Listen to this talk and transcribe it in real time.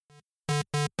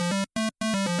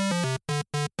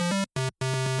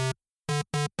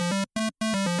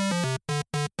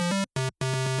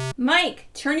Mike,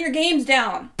 turn your games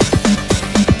down.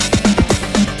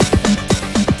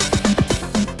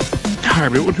 Hi,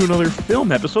 welcome to another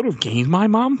film episode of Games My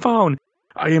Mom Found.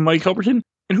 I am Mike Helberton,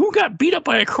 and who got beat up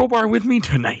by a crowbar with me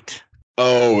tonight?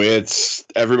 Oh, it's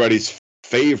everybody's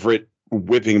favorite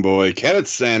whipping boy, Kenneth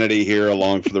Sanity, here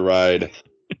along for the ride.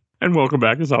 And welcome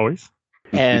back, as always.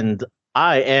 And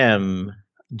I am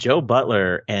Joe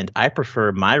Butler, and I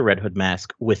prefer my Red Hood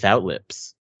mask without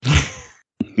lips.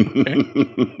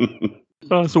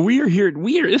 So we are here.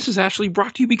 This is actually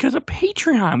brought to you because of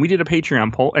Patreon. We did a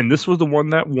Patreon poll, and this was the one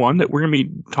that won that we're going to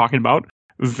be talking about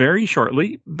very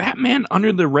shortly. Batman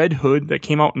Under the Red Hood that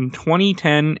came out in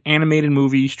 2010, animated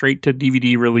movie, straight to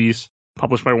DVD release,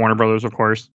 published by Warner Brothers, of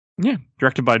course. Yeah,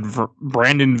 directed by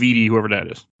Brandon Vitti, whoever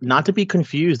that is. Not to be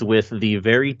confused with the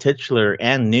very titular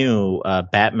and new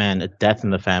Batman Death in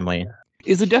the Family.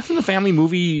 Is the Death in the Family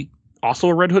movie also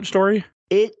a Red Hood story?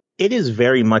 It is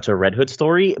very much a Red Hood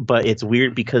story, but it's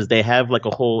weird because they have like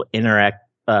a whole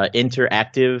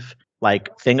interactive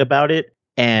like thing about it.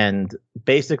 And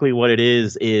basically what it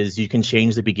is you can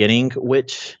change the beginning,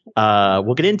 which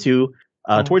we'll get into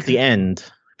towards the end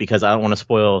because I don't want to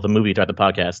spoil the movie throughout the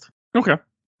podcast. Okay.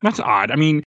 That's odd. I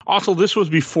mean, also this was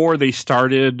before they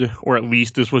started, or at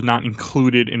least this was not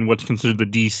included in what's considered the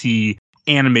DC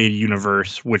animated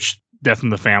universe, which Death in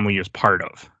the Family is part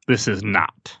of. This is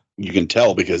not. You can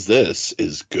tell because this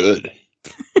is good.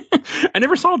 I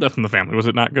never saw Death in the Family. Was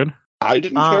it not good? I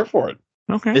didn't care for it.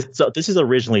 Okay. This is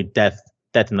originally Death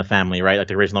in the Family, right? Like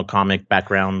the original comic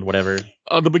background, whatever.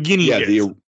 The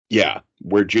beginning.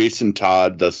 Where Jason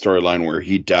Todd, the storyline where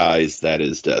he dies, that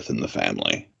is Death in the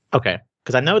Family. Okay.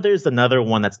 Because I know there's another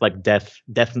one that's like Death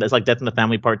in the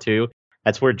Family Part 2.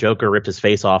 That's where Joker ripped his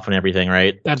face off and everything,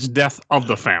 right? That's Death of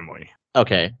the Family.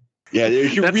 Okay. Yeah,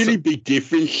 there's a really big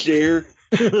difference there.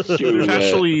 There's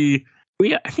actually,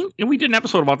 I think we did an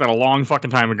episode about that a long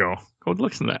fucking time ago. Go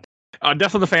listen to that.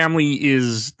 Death of the Family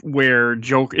is where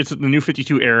Joker, it's the New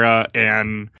 52 era,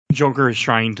 and Joker is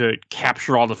trying to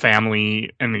capture all the family,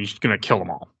 and he's going to kill them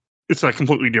all. It's a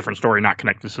completely different story, not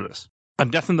connected to this.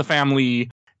 Death in the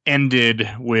Family ended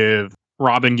with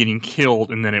Robin getting killed,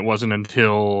 and then it wasn't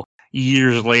until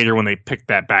years later when they picked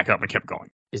that back up and kept going.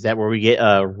 Is that where we get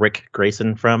Rick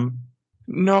Grayson from?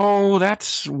 No,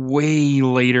 that's way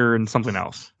later and something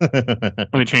else. When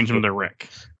they changed him to Rick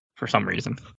for some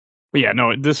reason. But yeah,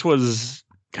 no, this was,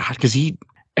 God, because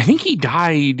I think he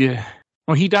died.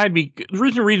 Well, he died.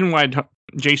 The reason why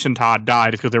Jason Todd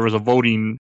died is because there was a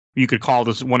voting. You could call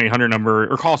this 1-800 number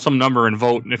or call some number and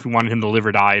vote if you wanted him to live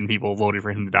or die, and people voted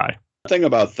for him to die. The thing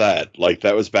about that, like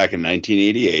that was back in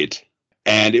 1988,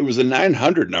 and it was a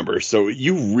 900 number, so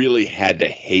you really had to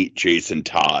hate Jason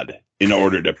Todd in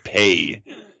order to pay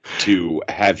to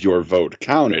have your vote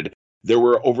counted. There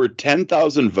were over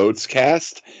 10,000 votes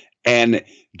cast, and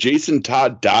Jason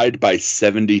Todd died by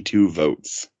 72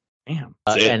 votes. Damn.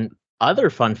 And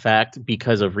other fun fact,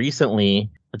 because of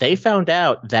recently, they found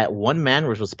out that one man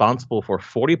was responsible for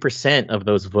 40% of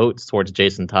those votes towards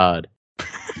Jason Todd.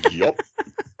 Yup.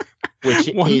 Which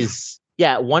is, they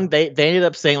ended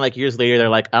up saying like years later, they're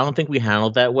like, I don't think we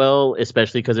handled that well,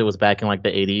 especially because it was back in like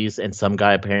the 80s, and some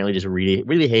guy apparently just really,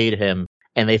 really hated him.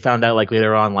 And they found out like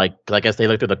later on, like, I guess they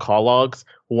looked at the call logs.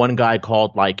 One guy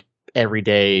called like every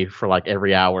day for like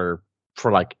every hour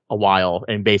for like a while,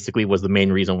 and basically was the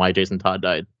main reason why Jason Todd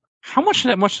died. How much did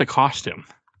that much to cost him?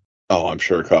 Oh, I'm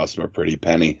sure it cost him a pretty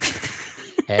penny.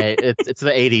 Hey, it's the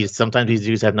 80s. Sometimes these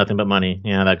dudes have nothing but money.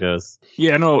 You know how that goes.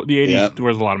 Yeah, no, the 80s, there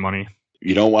was a lot of money.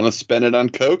 You don't want to spend it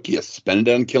on coke, you spend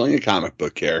it on killing a comic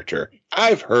book character.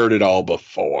 I've heard it all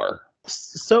before.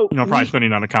 So probably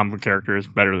spending on a comic book character is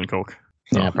better than coke.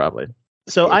 So. Yeah, probably.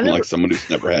 So I never, like someone who's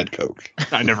never had coke.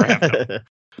 I never have coke.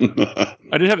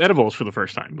 I did have edibles for the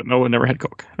first time, but no one never had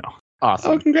coke. No.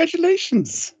 Awesome. Oh,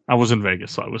 congratulations. I was in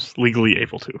Vegas, so I was legally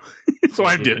able to. So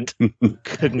I did it.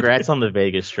 Congrats on the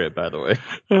Vegas trip, by the way.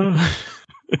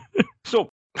 So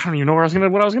I don't even know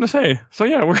what I was gonna say. So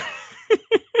yeah, we're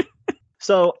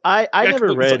So I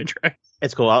never read.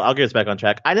 It's cool. I'll get us back on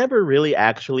track. I never really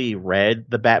actually read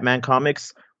the Batman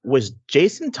comics. Was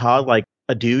Jason Todd like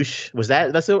a douche? I was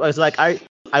like, I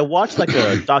watched like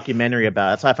a documentary about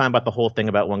it. That's how I found about the whole thing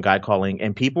about one guy calling,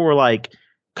 and people were like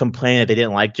complaining that they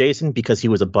didn't like Jason because he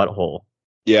was a butthole.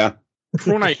 Yeah.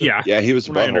 Yeah, he was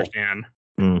a butthole. I understand.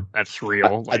 That's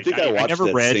real. I think I watched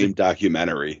that same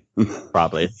documentary.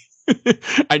 Probably.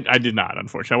 I did not,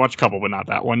 unfortunately. I watched a couple, but not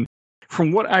that one.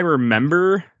 From what I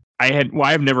remember,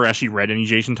 I've never actually read any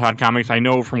Jason Todd comics. I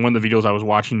know from one of the videos I was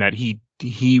watching that he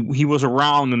was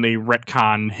around and they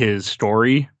retconned his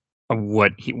story of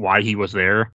why he was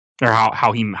there or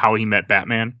how he met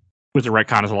Batman. Which the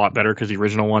retcon is a lot better because the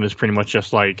original one is pretty much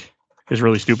just like is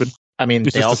really stupid. I mean,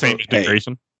 It's they just also the same as Dick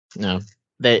Grayson. no,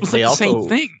 they It's they like the also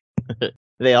same thing.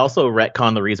 they also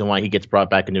retcon the reason why he gets brought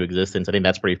back into existence. I think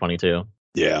that's pretty funny too.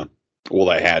 Yeah. Well,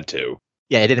 they had to.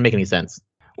 Yeah, it didn't make any sense.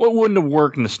 Well, it wouldn't have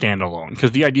worked in the standalone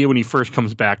because the idea when he first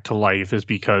comes back to life is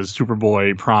because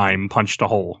Superboy Prime punched a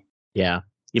hole. Yeah,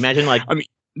 you imagine like I mean,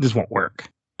 this won't work.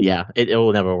 yeah, it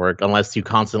will never work unless you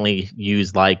constantly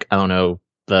use like I don't know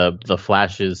the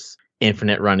Flash's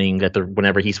infinite running that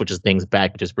whenever he switches things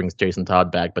back, it just brings Jason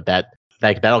Todd back. But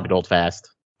that'll get old fast.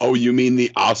 Oh, you mean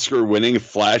the Oscar-winning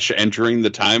Flash entering the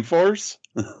Time Force?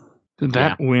 Did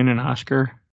that win an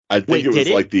Oscar? I think Wait, it was did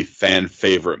it? like the fan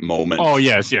favorite moment. Oh,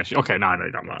 yes. Okay, no, I know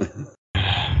you're talking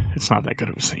about. It's not that good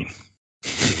of a scene.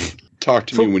 Talk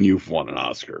to me when you've won an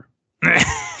Oscar.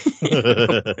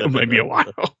 It might be a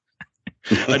while.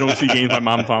 I don't see games my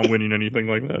mom found winning anything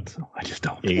like that, so I just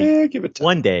don't. Yeah, give it time.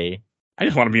 One day. I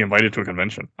just want to be invited to a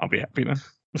convention. I'll be happy then.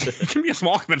 It can be a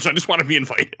small convention. I just want to be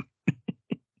invited.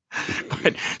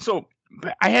 But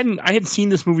I had seen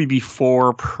this movie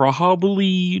before,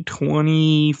 probably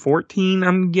 2014.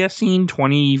 I'm guessing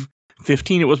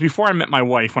 2015. It was before I met my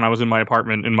wife when I was in my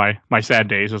apartment in my sad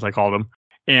days, as I called them.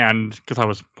 And because I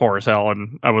was poor as hell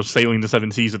and I was sailing the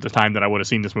seven seas at the time that I would have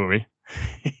seen this movie.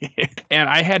 And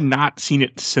I had not seen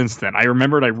it since then. I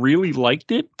remembered I really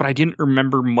liked it, but I didn't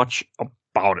remember much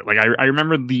about it. Like I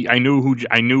remember I knew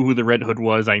who the Red Hood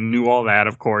was. I knew all that,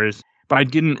 of course, but I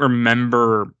didn't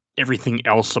remember everything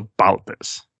else about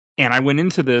this. And I went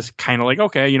into this kind of like,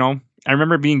 okay, I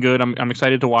remember it being good. I'm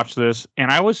excited to watch this.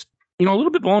 And I was, a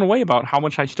little bit blown away about how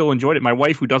much I still enjoyed it. My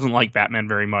wife, who doesn't like Batman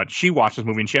very much, she watched this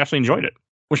movie and she actually enjoyed it,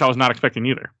 which I was not expecting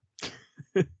either.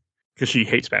 Because she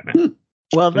hates Batman.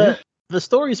 Well, the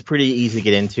story is pretty easy to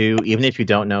get into, even if you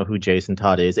don't know who Jason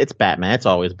Todd is. It's Batman. It's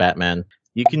always Batman.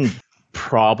 You can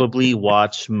probably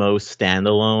watch most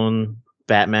standalone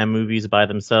Batman movies by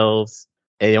themselves.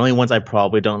 The only ones I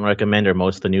probably don't recommend are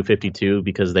most of the New 52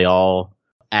 because they all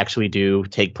actually do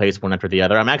take place one after the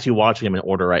other. I'm actually watching them in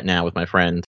order right now with my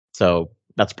friend. So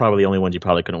that's probably the only ones you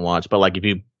probably couldn't watch. But like if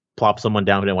you plop someone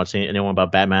down who didn't watch anyone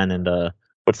about Batman and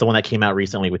what's the one that came out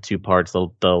recently with 2 parts,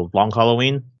 the Long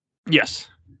Halloween? Yes.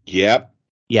 Yep.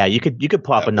 Yeah, you could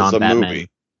plop a non-Batman. Movie.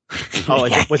 Oh,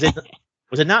 was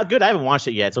it not good? I haven't watched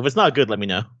it yet. So if it's not good, let me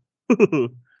know.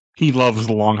 He loves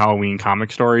the Long Halloween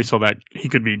comic story, so that he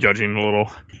could be judging a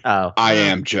little. Oh, I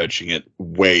am judging it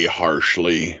way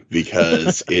harshly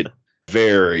because it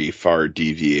very far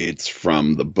deviates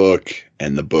from the book,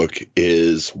 and the book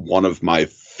is one of my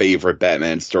favorite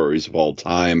Batman stories of all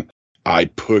time. I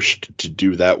pushed to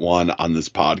do that one on this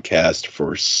podcast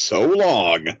for so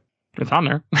long. It's on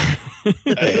there.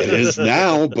 It is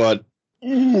now, but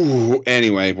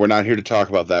anyway, we're not here to talk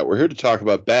about that. We're here to talk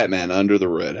about Batman Under the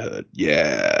Red Hood.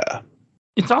 Yeah.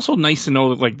 It's also nice to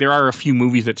know that there are a few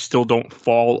movies that still don't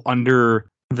fall under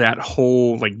that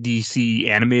whole DC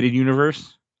animated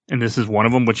universe. And this is one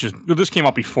of them, this came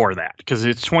out before that because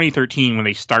it's 2013 when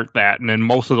they start that. And then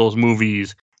most of those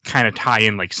movies kind of tie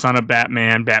in like Son of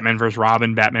Batman, Batman vs.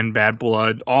 Robin, Batman Bad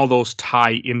Blood. All those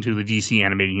tie into the DC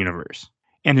animated universe.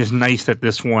 And it's nice that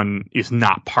this one is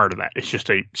not part of that. It's just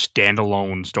a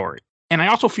standalone story. And I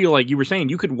also feel like you were saying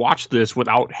you could watch this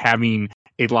without having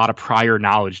a lot of prior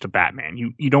knowledge to Batman.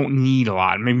 You don't need a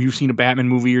lot. Maybe you've seen a Batman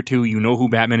movie or two. You know who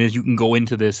Batman is. You can go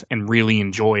into this and really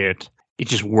enjoy it. It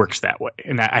just works that way.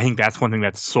 And I think that's one thing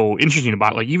that's so interesting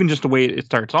about it. Like even just the way it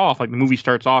starts off, like the movie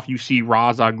starts off, you see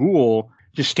Ra's al Ghul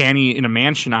just standing in a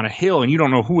mansion on a hill and you don't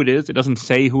know who it is. It doesn't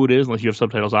say who it is unless you have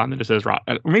subtitles on. It just says, or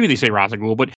maybe they say Ra's al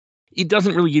Ghul, but it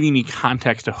doesn't really give you any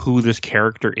context to who this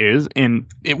character is, and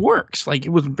it works. Like, it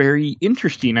was very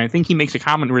interesting. I think he makes a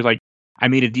comment where he's like, I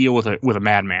made a deal with a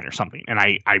madman or something, and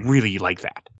I really like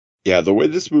that. Yeah, the way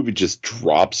this movie just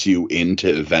drops you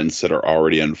into events that are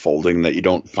already unfolding that you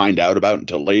don't find out about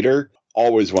until later,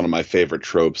 always one of my favorite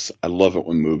tropes. I love it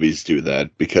when movies do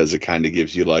that, because it kind of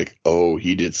gives you like, oh,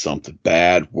 he did something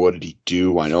bad. What did he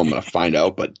do? I know I'm going to find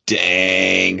out, but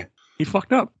dang. He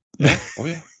fucked up. Yeah. Oh,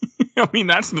 yeah. I mean,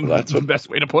 that's the best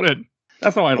way to put it.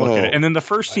 That's how I look at it. And then the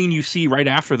first scene you see right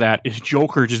after that is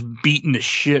Joker just beating the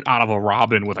shit out of a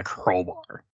Robin with a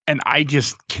crowbar. And I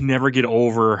just can never get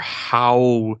over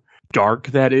how dark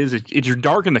that is. It's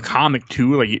dark in the comic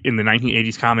too, like in the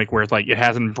 1980s comic where it's like it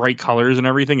has in bright colors and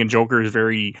everything, and Joker is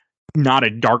very not a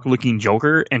dark looking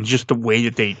Joker, and just the way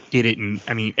that they did it. And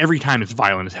I mean, every time it's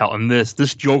violent as hell. And this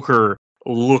Joker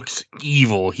looks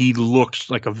evil. He looks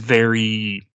like a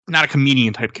very not a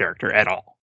comedian type character at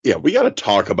all. Yeah, we got to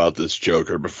talk about this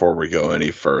Joker before we go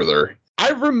any further. I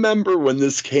remember when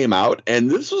this came out, and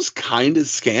this was kind of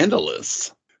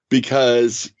scandalous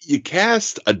because you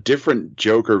cast a different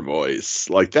Joker voice.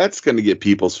 Like, that's going to get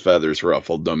people's feathers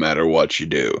ruffled no matter what you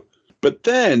do. But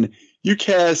then you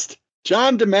cast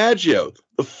John DiMaggio,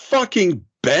 the fucking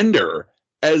Bender,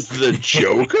 as the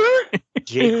Joker?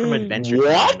 Jake from Adventure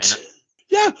What? Time.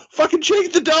 Yeah, fucking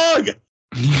Jake the dog.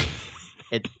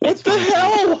 What the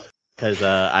hell? Because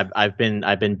I've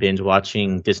been binge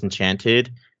watching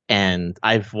Disenchanted, and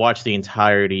I've watched the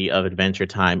entirety of Adventure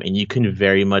Time, and you can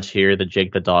very much hear the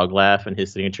Jake the dog laugh and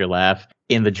his signature laugh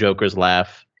in the Joker's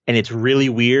laugh, and it's really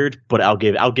weird. But I'll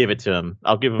give it to him.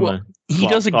 I'll give him He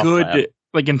does a soft good laugh.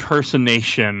 like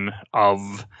impersonation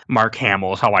of Mark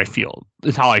Hamill. Is how I feel.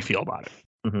 About it.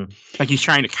 Mhm. Like he's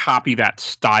trying to copy that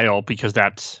style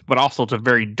but also it's a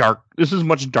very dark. This is a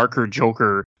much darker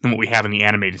Joker than what we have in the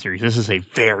animated series. This is a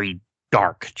very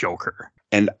dark Joker.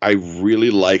 And I really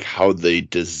like how they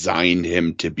designed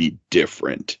him to be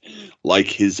different. Like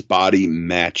his body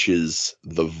matches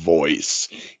the voice.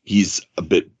 He's a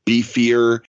bit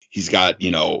beefier. He's got,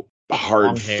 hard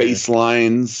Long hair. face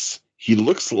lines. He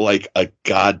looks like a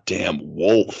goddamn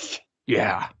wolf.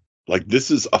 Yeah. Like,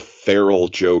 this is a feral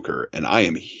Joker, and I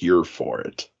am here for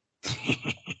it.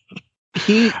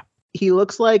 He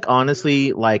looks like,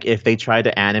 honestly, like if they tried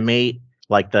to animate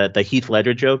like the Heath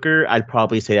Ledger Joker, I'd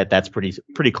probably say that's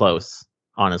pretty close,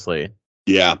 honestly.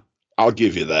 Yeah, I'll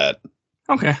give you that.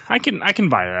 Okay, I can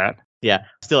buy that. Yeah,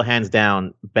 still hands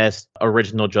down, best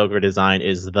original Joker design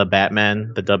is the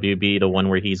Batman, the WB, the one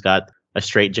where he's got a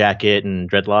straight jacket and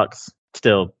dreadlocks.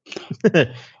 Still,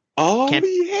 Oh, Can't-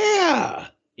 yeah.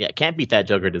 yeah, can't beat that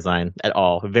Joker design at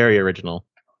all. Very original.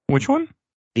 Which one?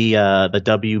 The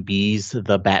WB's,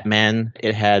 the Batman,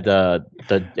 it had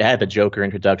the Joker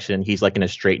introduction. He's like in a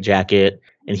straight jacket,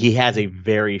 and he has a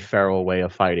very feral way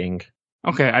of fighting.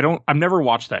 Okay, I've never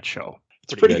watched that show,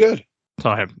 It's pretty good. so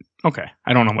I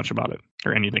don't know much about it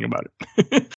or anything about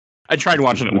it. I tried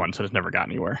watching it once and it's never got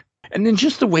anywhere. And then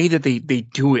just the way that they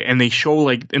do it, and they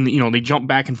show they jump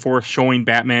back and forth showing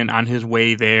Batman on his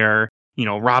way there.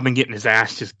 Robin getting his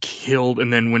ass just killed,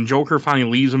 and then when Joker finally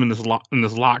leaves him in this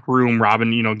locked room,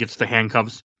 Robin, gets the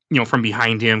handcuffs, from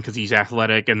behind him because he's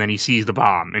athletic, and then he sees the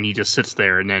bomb, and he just sits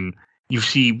there, and then you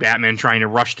see Batman trying to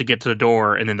rush to get to the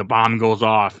door, and then the bomb goes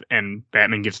off, and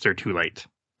Batman gets there too late,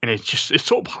 and it's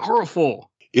so powerful.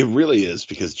 It really is,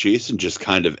 because Jason just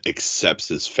kind of accepts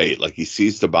his fate. Like, he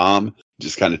sees the bomb,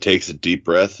 just kind of takes a deep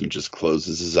breath and just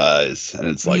closes his eyes. And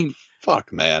it's like,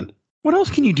 fuck, man. What else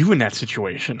can you do in that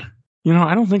situation?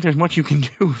 I don't think there's much you can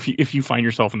do if you find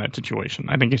yourself in that situation.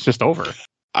 I think it's just over.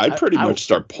 I'd pretty much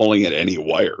start pulling at any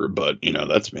wire, but,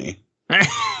 that's me.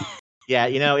 Yeah,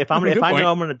 if Good I point.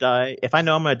 know I'm gonna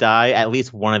die, at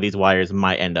least one of these wires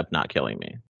might end up not killing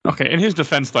me. Okay, in his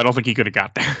defense, though, I don't think he could have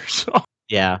got there. So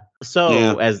Yeah. So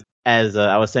Yeah. as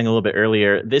I was saying a little bit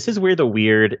earlier, this is where the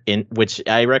weird, in which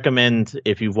I recommend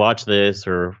if you watch this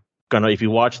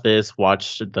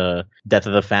watch the Death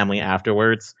of the Family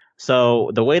afterwards. So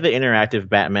the way the interactive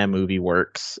Batman movie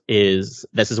works is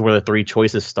this is where the three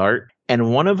choices start,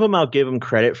 and one of them I'll give him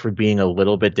credit for being a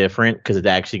little bit different because it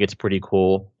actually gets pretty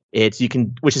cool. It's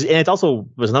also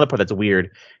was another part that's weird.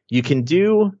 You can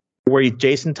do where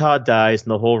Jason Todd dies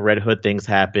and the whole Red Hood things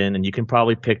happen, and you can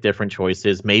probably pick different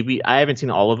choices. Maybe I haven't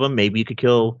seen all of them. Maybe you could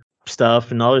kill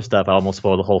stuff and other stuff. I almost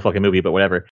spoiled the whole fucking movie, but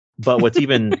whatever. But what's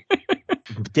even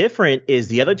different is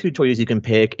the other two choices you can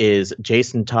pick is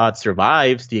Jason Todd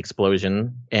survives the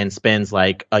explosion and spends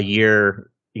like a year,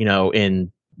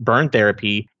 in burn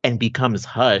therapy and becomes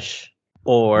Hush,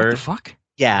 what or the fuck?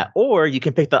 yeah, or you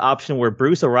can pick the option where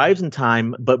Bruce arrives in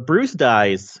time, but Bruce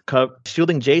dies,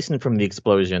 shielding Jason from the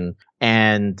explosion,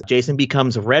 and Jason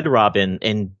becomes Red Robin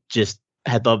and just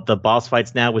had the boss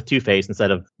fights now with Two-Face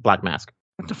instead of Black Mask.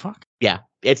 What the fuck? Yeah,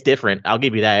 it's different. I'll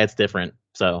give you that. It's different.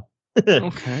 So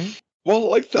Okay. Well,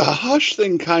 like, the Hush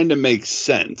thing kind of makes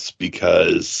sense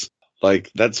because,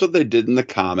 like, that's what they did in the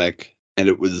comic, and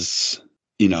it was,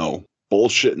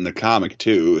 bullshit in the comic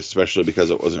too, especially because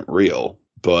it wasn't real.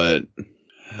 But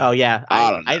oh yeah,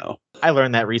 I don't know. I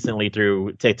learned that recently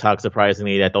through TikTok,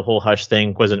 surprisingly, that the whole Hush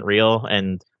thing wasn't real,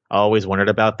 and I always wondered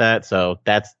about that. So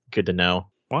that's good to know.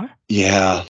 What?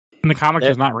 Yeah. In the comics,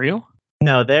 There- is not real?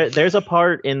 No, there's a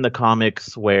part in the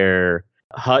comics where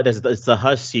it's the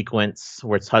Hush sequence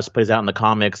where Hush plays out in the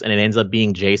comics, and it ends up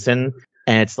being Jason.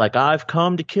 And it's like, I've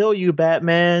come to kill you,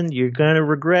 Batman. You're going to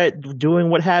regret doing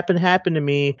what happened to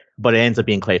me. But it ends up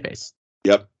being Clayface.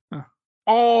 Yep.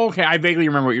 Oh, okay. I vaguely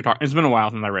remember what you're talking. It's been a while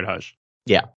since I read Hush.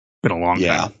 Yeah. Been a long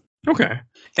Yeah. time. Okay.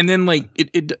 And then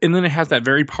it has that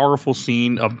very powerful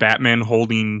scene of Batman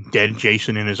holding dead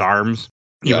Jason in his arms,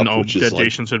 even Yep, though which is, dead like,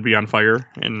 Jason should be on fire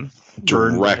and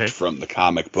burned. Direct from the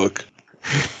comic book.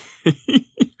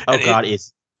 Oh God,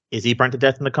 is he burnt to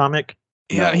death in the comic?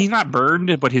 Yeah, No. he's not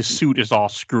burned, but his suit is all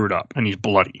screwed up and he's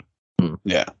bloody.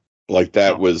 Yeah. Like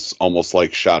that was almost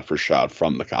like shot for shot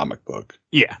from the comic book.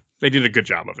 Yeah, they did a good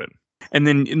job of it. And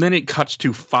then it cuts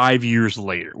to 5 years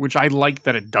later, which I like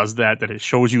that it does that it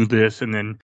shows you this, and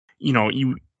then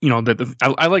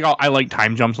I like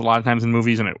time jumps a lot of times in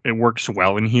movies, and it works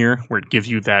well in here where it gives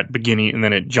you that beginning and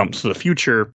then it jumps to the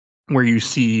future where you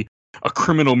see a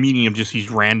criminal meeting of just these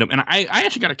random. And I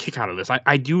actually got a kick out of this.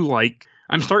 I do like.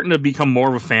 I'm starting to become more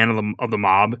of a fan of the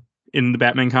mob in the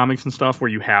Batman comics and stuff, where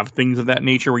you have things of that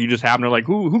nature where you just happen to like,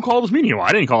 who called this meeting? Well,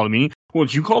 I didn't call the meeting. Well,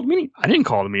 did you call the meeting? I didn't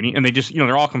call the meeting. And they just,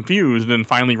 they're all confused. And then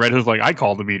finally Red Hood's like, I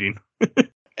called the meeting.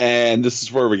 And this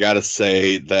is where we got to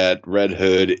say that Red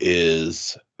Hood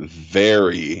is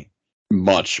very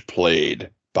much played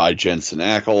by Jensen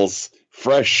Ackles,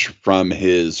 fresh from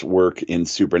his work in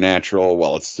Supernatural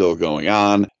while it's still going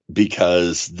on,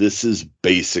 because this is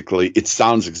basically, it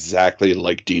sounds exactly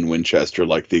like Dean Winchester,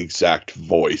 like the exact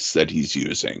voice that he's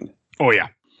using. Oh, yeah.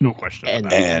 No question about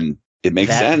that. And it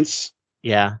makes sense.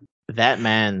 Yeah. That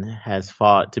man has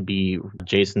fought to be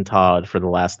Jason Todd for the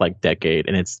last decade,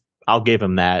 and I'll give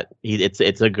him that.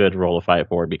 It's a good role to fight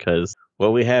for, because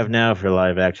what we have now for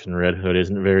live action Red Hood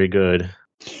isn't very good.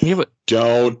 Yeah, but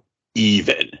Don't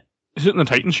even. is it in the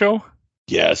Titan show?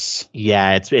 Yes.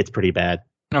 Yeah, it's pretty bad.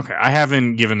 Okay, I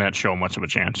haven't given that show much of a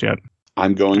chance yet.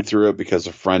 I'm going through it because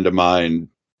a friend of mine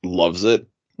loves it.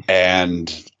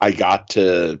 And I got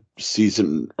to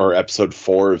episode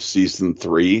 4 of season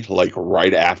 3,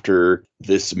 right after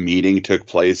this meeting took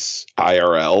place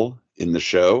IRL in the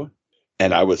show.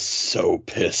 And I was so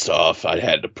pissed off, I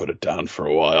had to put it down for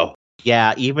a while.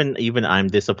 Yeah, even I'm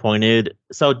disappointed.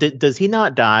 So does he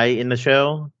not die in the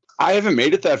show? I haven't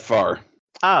made it that far.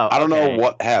 Oh, I don't know okay.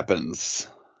 what happens.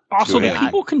 Also, Go do ahead.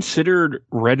 people considered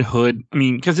Red Hood? I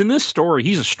mean, because in this story,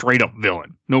 he's a straight up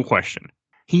villain, no question.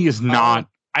 He is not.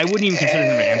 I wouldn't even consider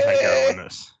him an anti-hero in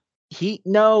this.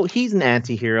 He's an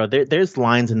anti-hero. There's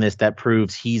lines in this that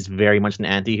proves he's very much an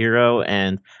anti-hero,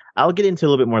 and I'll get into a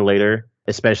little bit more later,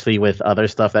 especially with other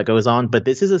stuff that goes on. But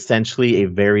this is essentially a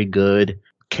very good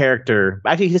character.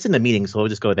 Actually, he's in the meeting, so we'll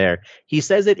just go there. He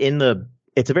says it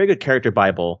it's a very good character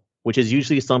Bible, which is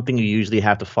usually something you usually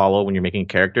have to follow when you're making a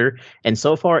character. And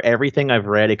so far, everything I've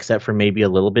read, except for maybe a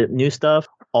little bit new stuff,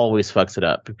 always fucks it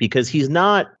up, because he isn't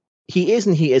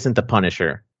the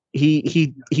Punisher.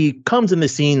 He comes in the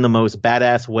scene the most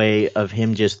badass way of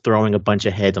him just throwing a bunch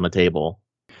of heads on the table.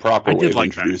 Proper I way did of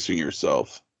like that. introducing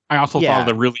yourself. I also Yeah. thought of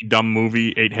the really dumb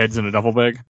movie 8 Heads in a Duffel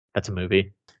Bag. That's a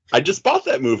movie. I just bought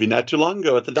that movie not too long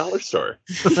ago at the dollar store.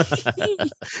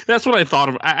 That's what I thought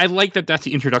of. I like that. That's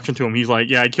the introduction to him. He's like,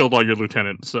 "Yeah, I killed all your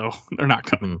lieutenants, so they're not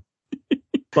coming."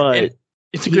 But And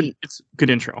it's a good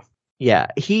intro. yeah,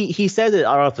 he says it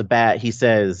right off the bat. He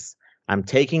says, "I'm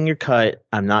taking your cut.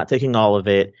 I'm not taking all of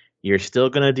it. You're still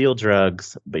gonna deal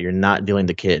drugs, but you're not dealing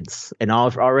the kids." And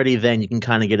already then you can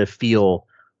kind of get a feel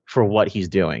for what he's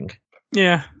doing.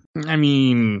 Yeah, I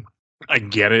mean, I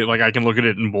get it. I can look at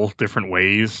it in both different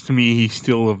ways. To me, he's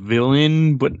still a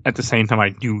villain, but at the same time, I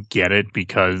do get it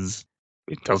because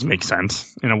it does make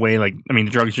sense in a way. The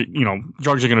drugs,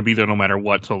 drugs are going to be there no matter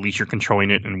what. So at least you're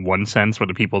controlling it in one sense, where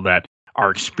the people that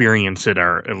are experienced it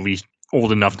are at least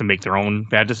old enough to make their own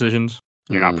bad decisions.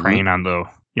 You're not preying on the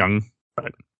young,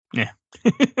 but yeah.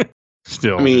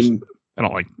 Still, I mean, I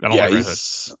don't like yeah, Red Hood.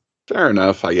 he's fair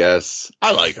enough, I guess.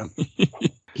 I like him.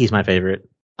 He's my favorite.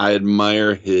 I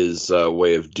admire his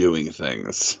way of doing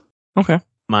things. Okay.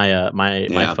 My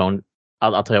Yeah. phone.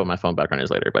 I'll tell you what my phone background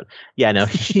is later. But yeah, no,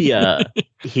 he's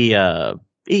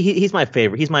my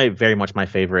favorite. He's very much my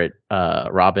favorite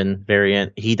Robin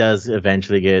variant. He does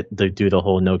eventually do the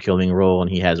whole no killing rule,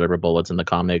 and he has rubber bullets in the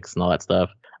comics and all that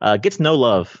stuff. Gets no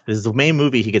love. This is the main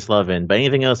movie he gets love in, but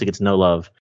anything else he gets no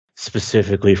love,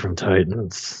 specifically from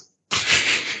Titans.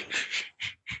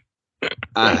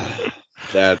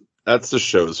 That's the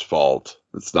show's fault.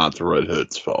 It's not the Red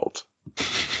Hood's fault.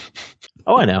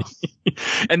 Oh, I know.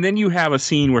 And then you have a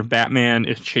scene where Batman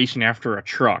is chasing after a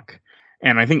truck,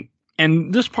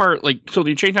 and this part, so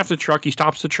they're chasing after the truck. He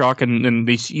stops the truck, and then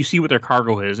you see what their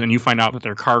cargo is, and you find out that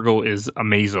their cargo is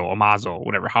Amazo,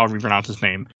 whatever, however you pronounce his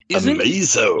name. Isn't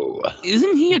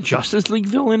he a Justice League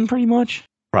villain, pretty much?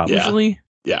 Probably. Yeah. Usually?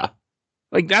 Yeah.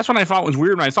 That's what I thought was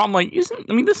weird when I saw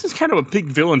him. This is kind of a big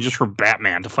villain just for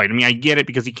Batman to fight. I mean, I get it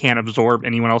because he can't absorb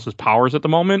anyone else's powers at the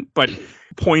moment, but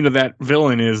the point of that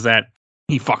villain is that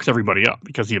he fucks everybody up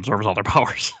because he absorbs all their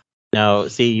powers. No,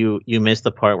 see, you missed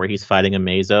the part where he's fighting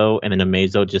Amazo, and then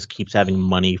Amazo just keeps having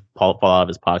money fall out of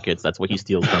his pockets. That's what he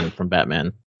steals from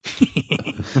Batman.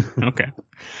 Okay.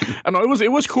 I know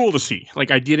it was cool to see.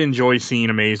 Like I did enjoy seeing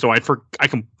Amazo. I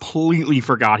completely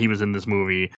forgot he was in this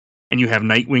movie. And you have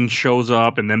Nightwing shows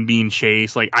up and them being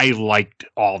chased. Like I liked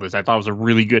all this. I thought it was a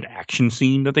really good action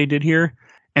scene that they did here.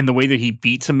 And the way that he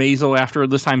beats Amazo after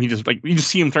this time, you just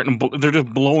see him starting to, they're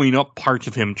just blowing up parts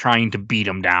of him trying to beat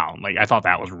him down. Like I thought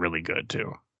that was really good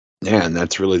too. Yeah, and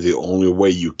that's really the only way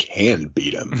you can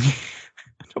beat him.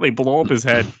 They blow up his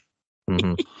head.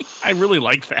 Mhm. I really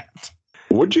like that.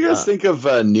 What'd you guys think of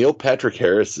Neil Patrick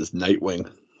Harris as Nightwing?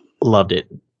 Loved it.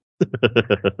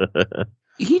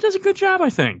 He does a good job, I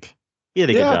think. He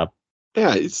did a good job.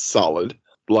 Yeah, it's solid.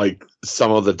 Like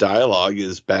some of the dialogue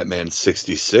is Batman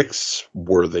 66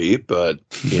 worthy, but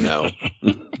you know.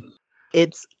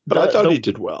 But I thought he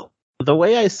did well. The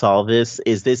way I saw this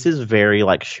is very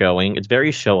like showing. It's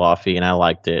very show offy, and I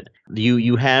liked it.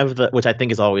 You have which I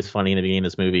think is always funny in the beginning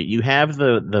of this movie. You have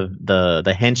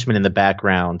the henchman in the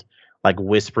background, like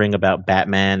whispering about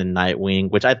Batman and Nightwing,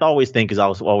 which I always think is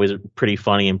also always pretty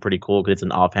funny and pretty cool because it's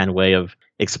an offhand way of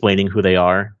explaining who they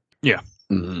are. Yeah.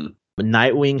 Mm-hmm. But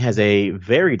Nightwing has a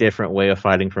very different way of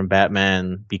fighting from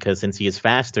Batman because since he is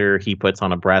faster, he puts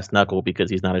on a brass knuckle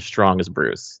because he's not as strong as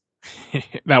Bruce.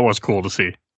 That was cool to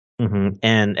see. Mm-hmm.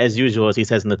 And as usual, as he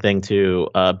says in the thing too,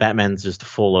 Batman's just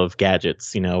full of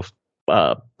gadgets,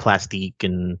 plastic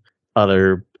and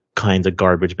other kinds of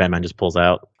garbage Batman just pulls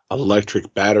out.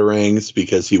 Electric batarangs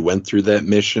because he went through that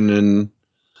mission in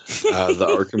the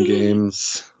Arkham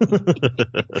games.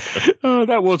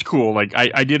 That was cool. Like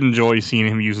I did enjoy seeing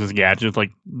him use his gadgets.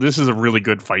 Like this is a really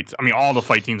good fight. I mean, all the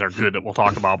fight scenes are good that we'll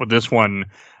talk about, but this one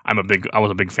I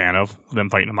was a big fan of them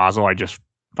fighting Amazo. I just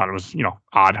thought it was,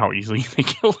 odd how easily they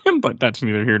kill him, but that's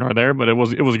neither here nor there. But it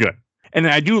was good. And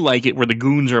I do like it where the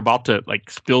goons are about to like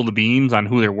spill the beans on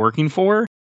who they're working for.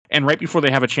 And right before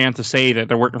they have a chance to say that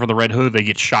they're working for the Red Hood, they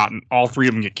get shot and all three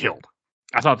of them get killed.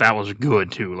 I thought that was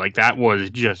good too. Like that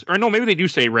was maybe they do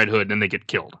say Red Hood and they get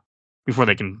killed before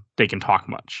they can talk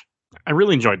much. I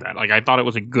really enjoyed that. Like I thought it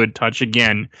was a good touch.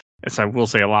 Again, as I will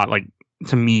say a lot, like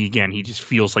to me again, he just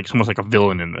feels like almost like a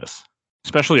villain in this,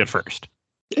 especially at first.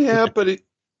 Yeah, but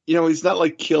he's not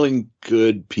like killing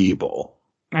good people.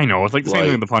 I know it's like the same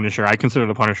thing with the Punisher. I consider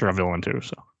the Punisher a villain too.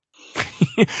 So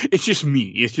it's just me.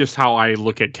 It's just how I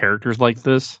look at characters like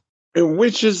this,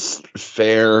 which is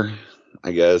fair.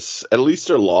 I guess at least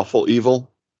they're lawful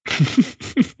evil.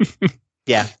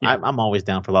 Yeah, I'm always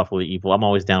down for lawful evil. I'm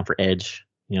always down for edge.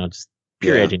 Just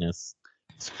pure edginess.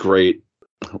 It's great.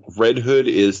 Red Hood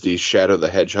is the Shadow the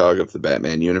Hedgehog of the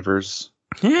Batman universe.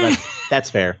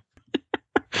 That's fair.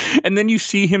 And then you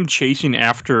see him chasing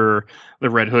after the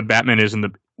Red Hood. Batman is in the.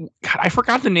 God, I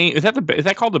forgot the name. Is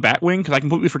that called the Batwing? Because I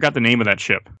completely forgot the name of that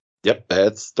ship. Yep,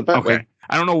 that's the Batwing. Okay.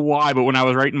 I don't know why, but when I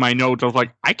was writing my notes, I was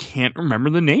like, I can't remember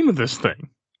the name of this thing.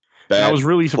 I was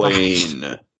really surprised.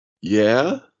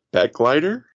 Yeah,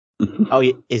 Batglider. Oh,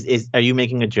 are you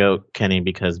making a joke, Kenny?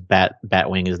 Because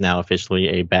Batwing is now officially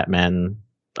a Batman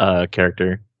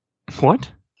character.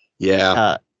 What?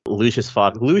 Yeah. Lucius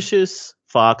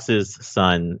Fox's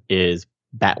son is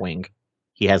Batwing.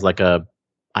 He has like a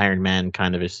Iron Man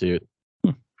kind of a suit.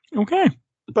 Okay.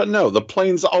 But no, the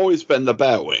plane's always been the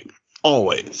Batwing.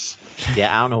 Always.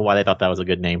 Yeah, I don't know why they thought that was a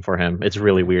good name for him. It's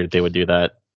really weird they would do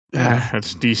that.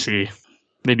 That's DC.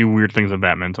 They do weird things with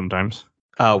Batman sometimes.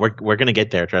 Oh, we're gonna get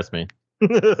there. Trust me.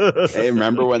 Hey,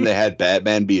 remember when they had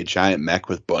Batman be a giant mech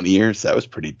with bunny ears? That was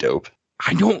pretty dope.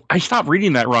 I stopped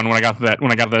reading that run when I got to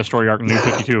that story arc in New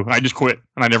 52. I just quit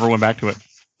and I never went back to it.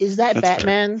 Is that That's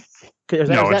Batman?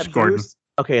 No, it's Gordon. Bruce?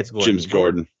 Okay, it's Gordon. Jim's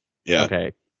Gordon. Yeah.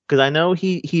 Okay, because I know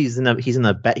he's in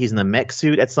the mech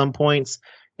suit at some points.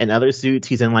 In other suits,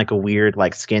 he's in like a weird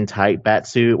like skin tight bat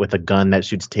suit with a gun that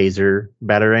shoots taser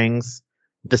batarangs.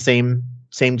 The same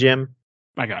Jim.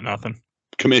 I got nothing.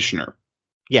 Commissioner.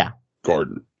 Yeah.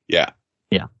 Gordon. Yeah.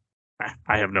 Yeah.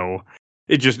 I have no.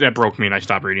 That broke me and I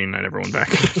stopped reading and I never went back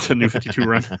to New 52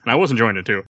 run. And I was enjoying it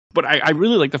too. But I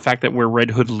really like the fact that where Red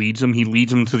Hood leads him, he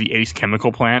leads him to the Ace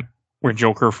Chemical plant where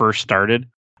Joker first started.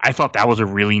 I thought that was a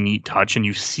really neat touch. And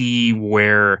you see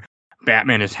where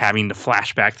Batman is having the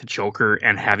flashback to Joker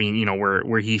and having,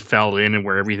 where he fell in and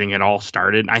where everything had all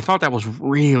started. I thought that was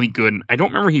really good. I don't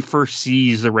remember he first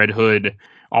sees the Red Hood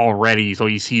already. So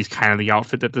he sees kind of the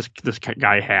outfit that this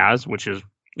guy has, which is,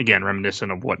 again,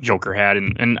 reminiscent of what Joker had.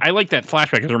 And I like that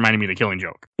flashback because it reminded me of the Killing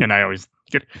Joke. And I always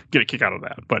get a kick out of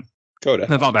that. But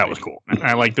I thought that was cool. And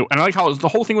I liked how the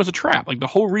whole thing was a trap. Like the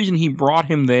whole reason he brought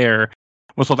him there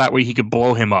was so that way he could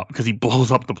blow him up because he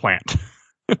blows up the plant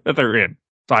that they're in.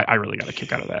 So I really got a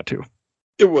kick out of that too.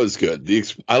 It was good.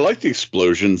 I like the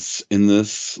explosions in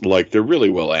this. Like they're really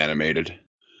well animated.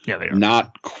 Yeah, they are.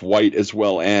 Not quite as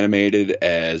well animated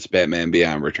as Batman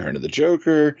Beyond Return of the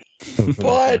Joker,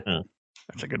 but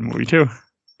that's a good movie too.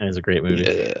 That is a great movie.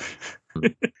 Yeah.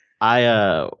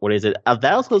 What is it?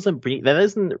 That also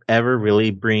doesn't ever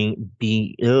really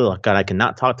oh God, I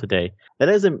cannot talk today. That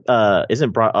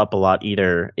isn't brought up a lot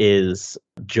either, is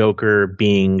Joker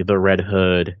being the Red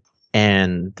Hood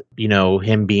and,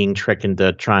 him being tricked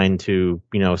into trying to,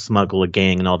 smuggle a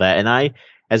gang and all that. And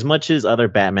as much as other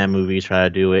Batman movies try to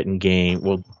do it in game,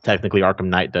 well, technically Arkham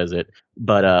Knight does it,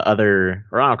 but not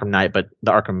Arkham Knight, but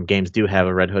the Arkham games do have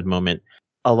a Red Hood moment.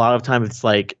 A lot of times it's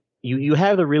like, you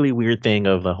have the really weird thing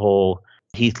of the whole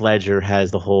Heath Ledger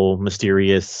has the whole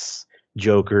mysterious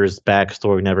Joker's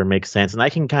backstory never makes sense. And I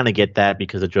can kind of get that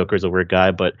because the Joker's a weird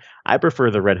guy, but I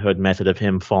prefer the Red Hood method of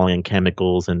him falling in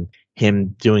chemicals and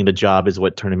him doing the job is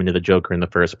what turned him into the Joker in the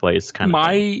first place.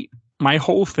 My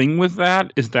whole thing with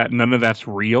that is that none of that's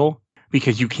real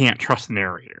because you can't trust the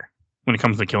narrator when it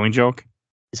comes to Killing Joke.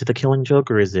 Is it the Killing Joke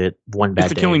or is it One Bad Day?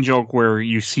 It's the Killing Joke where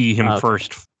you see him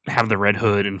first have the Red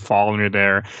Hood and fall under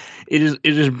there. It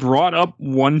is brought up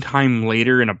one time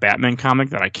later in a Batman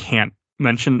comic that I can't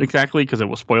mention exactly because it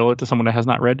will spoil it to someone that has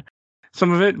not read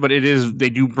some of it, but they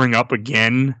do bring up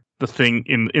again the thing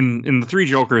in the Three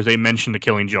Jokers. They mention the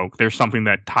Killing Joke. There's something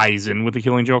that ties in with the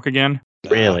Killing Joke again.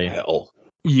 Really? Hell.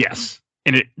 Yes.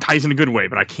 And it ties in a good way,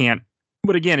 but I can't.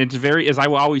 But again, it's very, as I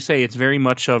will always say, it's very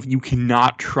much of you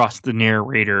cannot trust the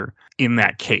narrator in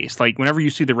that case. Like whenever you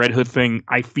see the Red Hood thing,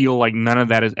 I feel like none of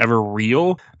that is ever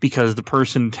real because the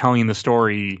person telling the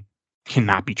story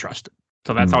cannot be trusted.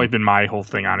 So that's always been my whole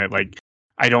thing on it. Like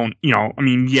I don't,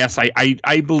 yes,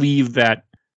 I believe that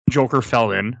Joker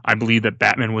fell in. I believe that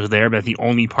Batman was there, but the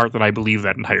only part that I believe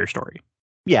that entire story.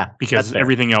 Yeah, because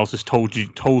everything else is told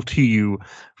to you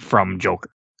from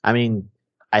Joker. I mean,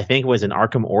 I think it was in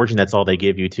Arkham Origin. That's all they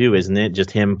give you too, isn't it?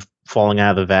 Just him falling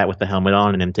out of the vat with the helmet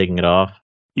on and him taking it off.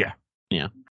 Yeah.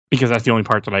 Because that's the only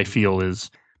part that I feel is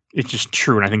it's just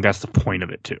true, and I think that's the point of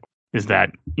it too. Is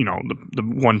that the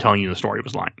one telling you the story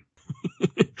was lying.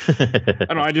 I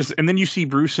don't know. And then you see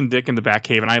Bruce and Dick in the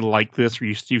Batcave, and I like this where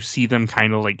you see them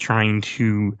kind of like trying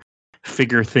to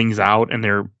figure things out, and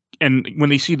when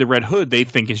they see the Red Hood, they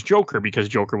think it's Joker because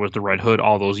Joker was the Red Hood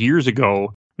all those years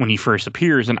ago when he first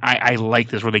appears. And I like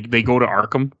this where they go to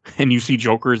Arkham and you see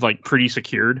Joker is like pretty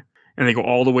secured and they go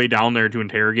all the way down there to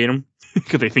interrogate him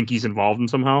because they think he's involved in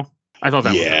somehow. I thought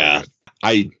that was really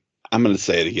good. I'm going to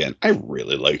say it again. I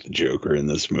really like the Joker in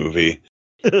this movie.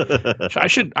 I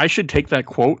should take that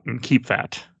quote and keep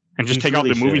that. And just take out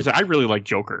the movies that I really like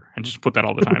Joker and just put that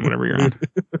all the time whenever you're on.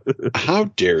 How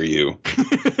dare you?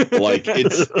 Like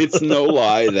it's no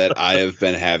lie that I have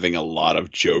been having a lot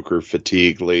of Joker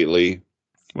fatigue lately.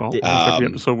 Well, every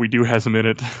episode we do has a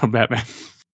minute of Batman.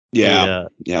 Yeah.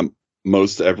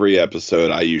 Most every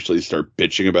episode I usually start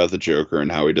bitching about the Joker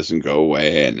and how he doesn't go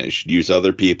away and they should use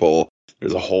other people.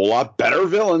 There's a whole lot better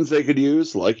villains they could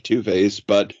use, like Two-Face,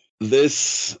 but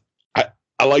this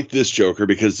I like this Joker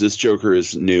because this Joker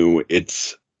is new.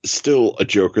 It's still a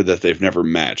Joker that they've never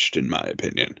matched, in my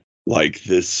opinion. Like,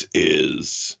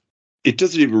 it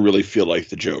doesn't even really feel like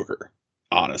the Joker,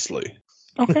 honestly.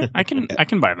 Okay, I can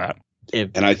buy that.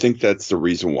 And I think that's the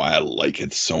reason why I like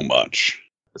it so much.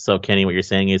 So, Kenny, what you're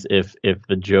saying is if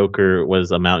the Joker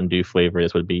was a Mountain Dew flavor,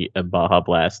 this would be a Baja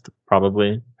Blast,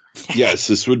 probably? Yes,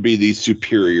 this would be the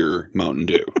superior Mountain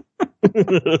Dew.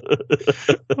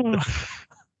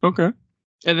 Okay.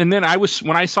 And then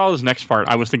when I saw this next part,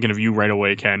 I was thinking of you right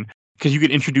away, Ken, because you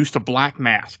get introduced to Black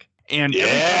Mask. And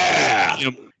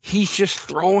he's just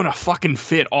throwing a fucking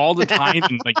fit all the time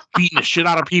and like beating the shit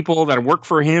out of people that work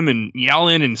for him and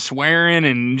yelling and swearing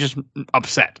and just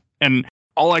upset. And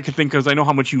all I could think, because I know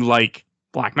how much you like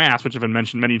Black Mask, which have been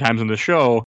mentioned many times in the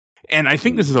show. And I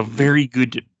think this is a very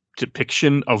good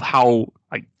depiction of how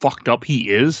like fucked up he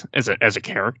is as a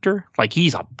character. Like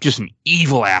he's just an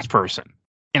evil ass person.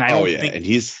 And and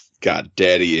he's got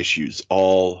daddy issues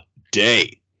all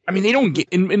day. I mean, they don't get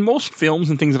in most films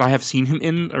and things that I have seen him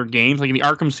in or games, like in the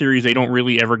Arkham series, they don't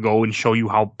really ever go and show you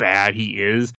how bad he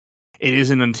is. It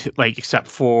isn't until except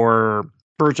for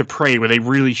Birds of Prey, where they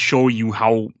really show you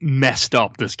how messed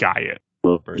up this guy is.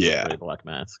 Prey, Black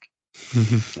Mask.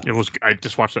 It was. I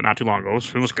just watched it not too long ago.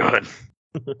 It was good.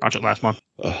 Watched it last month.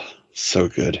 Oh, so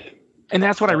good. And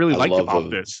that's what I really liked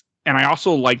about this. And I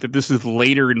also like that this is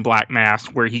later in Black Mask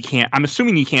where I'm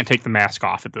assuming he can't take the mask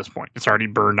off at this point. It's already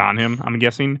burned on him, I'm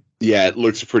guessing. Yeah, it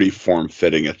looks pretty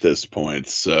form-fitting at this point.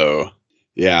 So,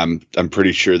 yeah, I'm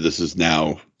pretty sure this is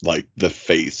now like the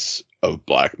face of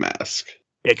Black Mask.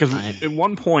 Yeah, because at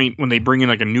one point when they bring in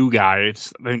like a new guy,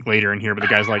 it's I think later in here, but the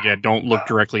guy's like, yeah, don't look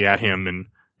directly at him and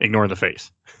ignore the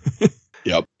face.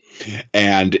 Yep.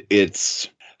 And it's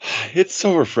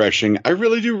so refreshing. I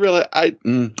really do I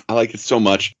like it so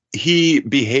much. He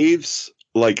behaves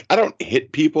like, I don't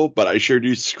hit people, but I sure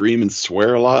do scream and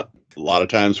swear a lot. A lot of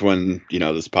times when,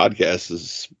 this podcast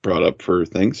is brought up for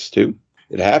things too.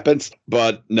 It happens.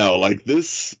 But no, like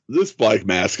this Black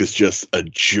Mask is just a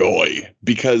joy,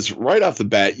 because right off the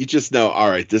bat, you just know, all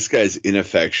right, this guy's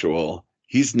ineffectual.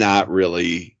 He's not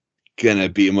really gonna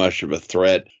be much of a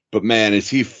threat, but man, is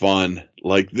he fun.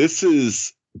 Like, this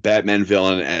is Batman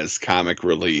villain as comic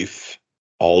relief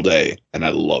all day, and I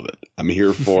love it. I'm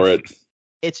here for it.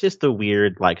 It's just a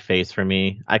weird face for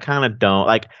me. I kind of don't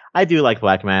I do like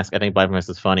Black Mask. I think Black Mask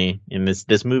is funny. In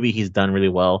this movie, he's done really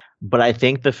well. But I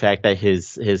think the fact that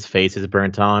his face is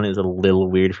burnt on is a little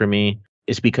weird for me.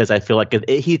 It's because I feel like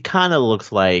he kind of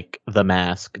looks like The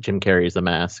Mask. Jim Carrey's The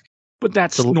Mask. But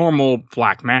that's normal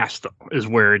Black Mask, though, is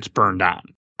where it's burned on.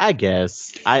 I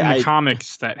guess. In the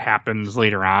comics, that happens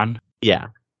later on. Yeah.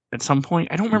 At some point.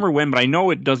 I don't remember when, but I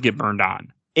know it does get burned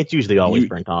on. It's usually always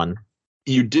burnt on.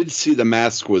 You did see the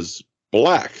mask was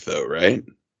black, though, right?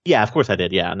 Yeah, of course I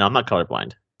did. Yeah, no, I'm not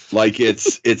colorblind. Like,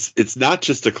 it's not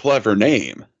just a clever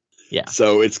name. Yeah.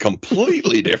 So it's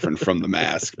completely different from the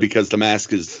mask, because the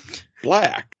mask is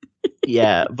black.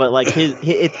 Yeah, but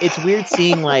it's weird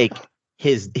seeing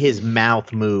his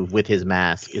mouth move with his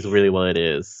mask is really what it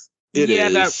is.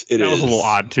 That was a little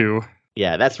odd too.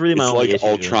 Yeah, that's really my only issue. It's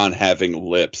like Ultron having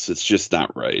lips. It's just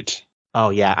not right. Oh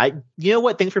yeah, you know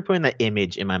what? Thanks for putting that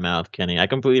image in my mouth, Kenny. I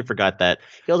completely forgot that.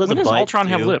 He also when does Ultron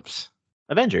have lips?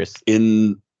 Avengers.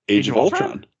 In Age of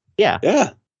Ultron. Yeah. Yeah.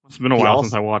 It's been a while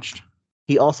since I watched.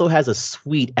 He also has a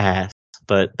sweet ass,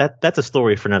 but that's a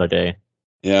story for another day.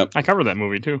 Yeah. I covered that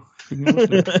movie too.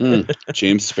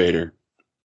 James Spader.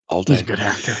 All day. He's a good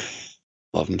actor.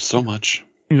 Love him so much.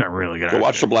 He's a really good actor. Go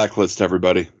watch The Blacklist,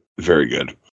 everybody. Very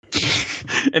good.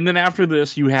 And then after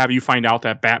this, you find out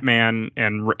that Batman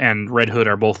and Red Hood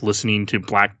are both listening to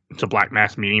Black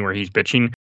Mask meeting where he's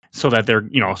bitching, so that they're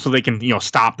so they can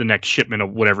stop the next shipment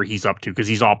of whatever he's up to, because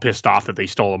he's all pissed off that they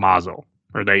stole a Mazo,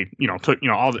 or they took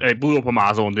they blew up a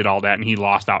Mazo and did all that, and he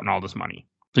lost out on all this money.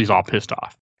 So he's all pissed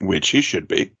off. Which he should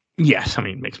be. Yes, I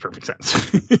mean, it makes perfect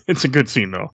sense. It's a good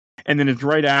scene though. And then it's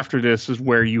right after this is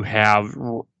where you have.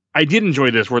 I did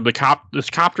enjoy this, where this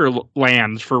copter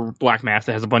lands for Black Mask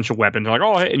that has a bunch of weapons. They're like,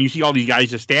 oh, and you see all these guys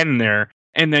just standing there,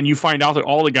 and then you find out that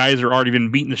all the guys are already been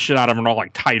beating the shit out of them and all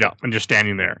tied up and just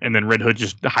standing there. And then Red Hood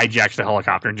just hijacks the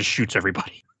helicopter and just shoots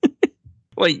everybody.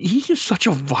 He's just such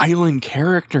a violent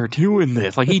character too in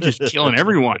this. He's just killing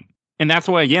everyone. And that's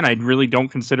why, again, I really don't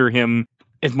consider him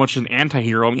as much an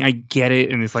anti-hero. I mean, I get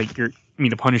it, and it's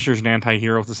the Punisher's an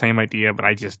anti-hero. It's the same idea, but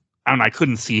I don't know, I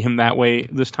couldn't see him that way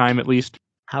this time, at least.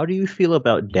 How do you feel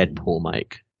about Deadpool,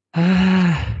 Mike?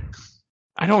 I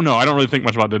don't know. I don't really think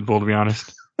much about Deadpool, to be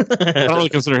honest. I don't really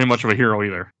consider him much of a hero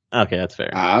either. Okay, that's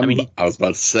fair. I was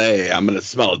about to say, I'm going to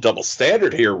smell a double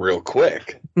standard here real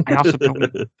quick. I also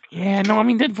don't. Yeah, no, I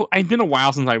mean, Deadpool. It's been a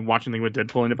while since I watched anything with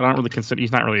Deadpool in it, but I don't really consider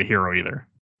he's not really a hero either.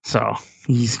 So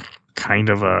he's kind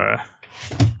of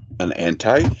an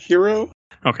anti-hero.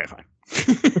 Okay, fine.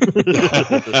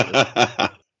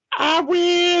 I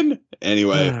win.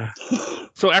 Anyway,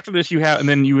 so after this,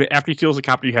 after he steals the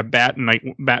copter, you have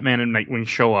Batman and Nightwing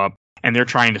show up, and they're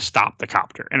trying to stop the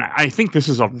copter. And I think this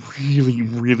is a really,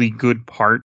 really good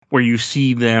part where you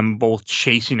see them both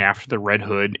chasing after the Red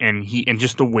Hood, and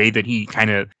just the way that he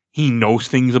knows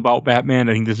things about Batman.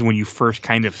 I think this is when you first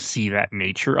kind of see that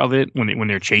nature of it when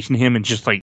they're chasing him, and just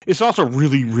it's also a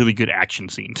really, really good action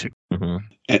scene too. Mm-hmm.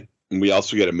 And we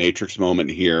also get a Matrix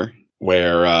moment here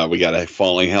where we got a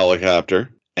falling helicopter,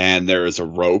 and there is a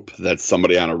rope that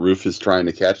somebody on a roof is trying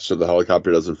to catch so the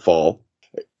helicopter doesn't fall.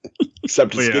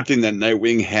 Except it's a good thing that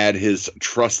Nightwing had his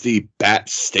trusty bat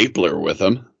stapler with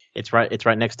him. It's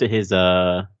right next to his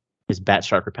bat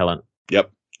shark repellent.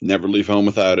 Yep. Never leave home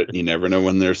without it. You never know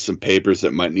when there's some papers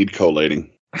that might need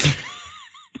collating.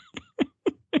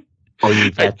 Or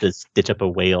you have to stitch up a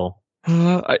whale.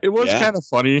 It was kind of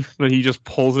funny that he just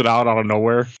pulls it out of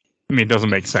nowhere. I mean, it doesn't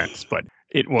make sense, but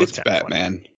it's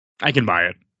Batman. Funny. I can buy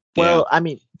it. Well, I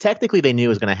mean, technically they knew it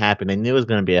was going to happen. They knew it was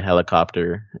going to be a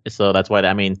helicopter. So that's why,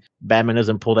 Batman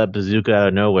doesn't pull that bazooka out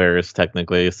of nowhere,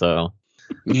 technically, so.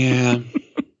 Yeah,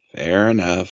 fair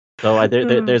enough. So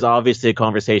there's obviously a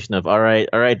conversation of, all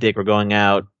right, Dick, we're going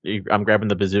out. I'm grabbing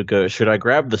the bazooka. Should I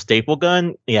grab the staple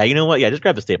gun? Yeah, you know what? Yeah, just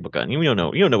grab the staple gun. You don't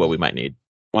know what we might need.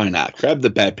 Why not? Grab the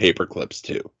bad paper clips,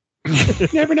 too.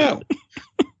 Never know.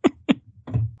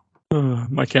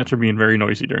 My cats are being very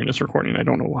noisy during this recording. I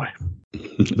don't know why.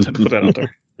 Just had to put that out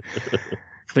there.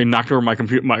 They knocked over my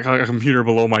computer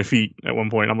below my feet at one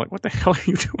point. I'm like, what the hell are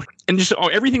you doing? And just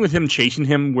everything with him chasing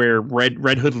him, where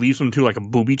Red Hood leaves him to like a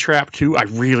booby trap too. I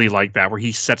really like that, where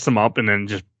he sets them up and then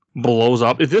just blows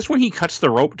up. Is this when he cuts the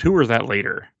rope too, or is that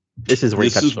later? This is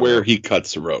where he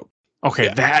cuts the rope. Okay,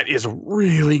 yeah. That is a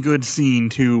really good scene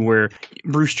too, where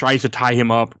Bruce tries to tie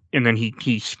him up and then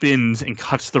he spins and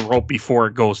cuts the rope before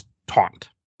it goes taut.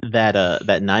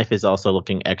 That knife is also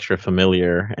looking extra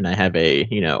familiar, and I have a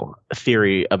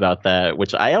theory about that,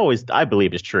 which I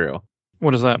believe is true.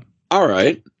 What is that? All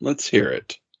right, let's hear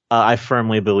it. I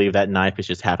firmly believe that knife is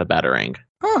just half a batarang.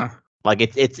 Huh. Like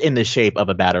it's in the shape of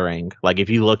a batarang. Like if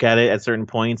you look at it at certain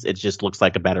points, it just looks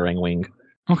like a batarang wing.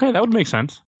 Okay, that would make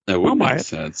sense. That would make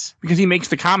sense. Because he makes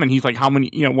the comment, he's like, how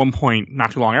many, at one point,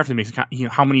 not too long after, he makes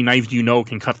how many knives do you know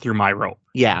can cut through my rope?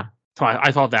 Yeah. So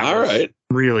I thought that was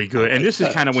really good. And this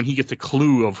is kind of when he gets a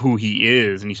clue of who he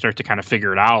is and he starts to kind of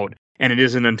figure it out. And it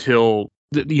isn't until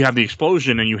you have the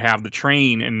explosion and you have the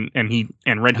train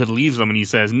and Red Hood leaves them and he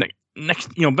says, next,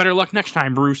 better luck next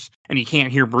time, Bruce. And he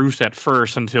can't hear Bruce at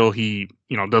first until he,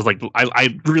 does like,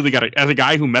 I really got to, as a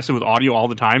guy who messes with audio all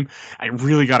the time, I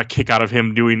really got a kick out of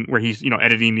him doing where he's,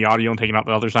 editing the audio and taking out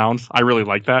the other sounds. I really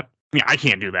like that. I mean, I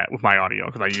can't do that with my audio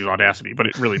because I use Audacity, but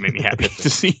it really made me happy to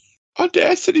see.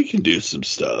 Audacity can do some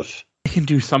stuff. It can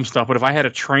do some stuff, but if I had a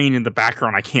train in the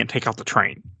background, I can't take out the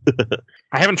train.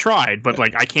 I haven't tried, but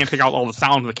I can't take out all the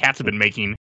sounds the cats have been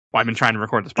making while I've been trying to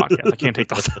record this podcast. I can't take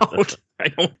those out. I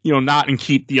don't, not and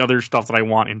keep the other stuff that I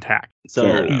want intact.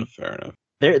 So fair enough.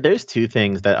 There's two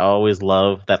things that I always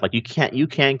love that you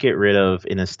can't get rid of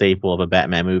in a staple of a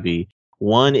Batman movie.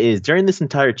 One is during this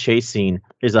entire chase scene,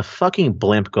 there's a fucking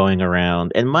blimp going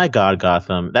around. And my God,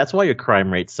 Gotham, that's why your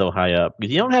crime rate's so high up.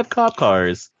 Because you don't have cop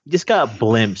cars. You just got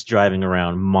blimps driving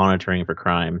around monitoring for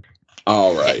crime.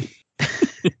 All right.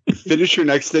 Finish your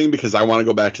next thing because I want to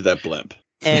go back to that blimp.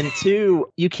 And two,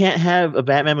 you can't have a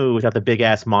Batman movie without the big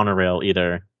ass monorail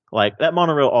either. Like, that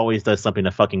monorail always does something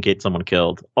to fucking get someone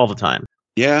killed all the time.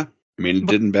 Yeah. I mean, it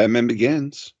didn't Batman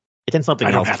Begins. It's in something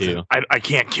else too. I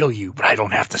can't kill you, but I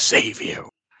don't have to save you.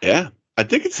 Yeah. I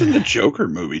think it's in the Joker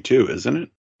movie too, isn't it?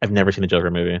 I've never seen the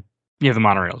Joker movie. Yeah, the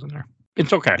monorail's in there.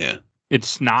 It's okay. Yeah.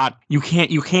 It's not, you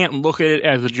can't look at it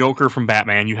as a Joker from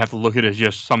Batman. You have to look at it as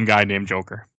just some guy named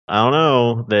Joker. I don't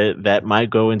know. That might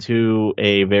go into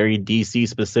a very DC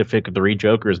specific Three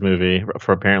Jokers movie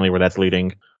for apparently where that's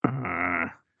leading.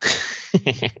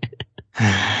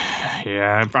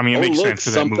 Yeah, I mean, it makes sense for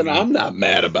that movie. Something I'm not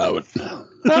mad about.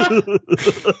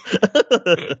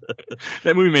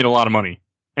 That movie made a lot of money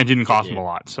and didn't cost them a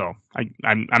lot, so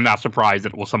I'm not surprised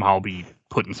that it will somehow be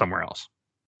put in somewhere else.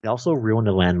 It also ruined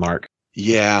a landmark.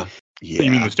 Yeah.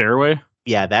 You mean the stairway?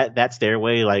 Yeah, that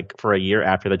stairway, like for a year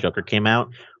after the Joker came out,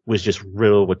 was just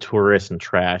riddled with tourists and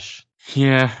trash.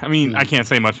 Yeah, I mean, I can't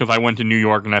say much because I went to New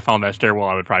York and I found that stairwell.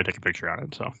 I would probably take a picture on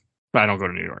it. So, but I don't go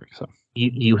to New York. So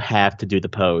you have to do the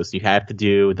pose. You have to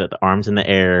do the arms in the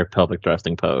air, pelvic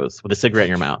thrusting pose with a cigarette in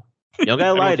your mouth. You don't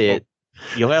gotta light it.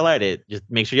 You don't gotta light it. Just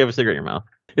make sure you have a cigarette in your mouth.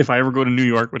 If I ever go to New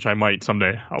York, which I might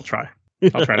someday, I'll try.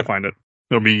 I'll try to find it.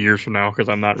 It'll be years from now because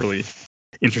I'm not really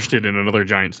interested in another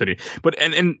giant city. But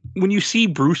and when you see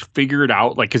Bruce figure it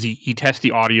out, like because he tests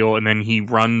the audio and then he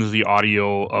runs the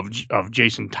audio of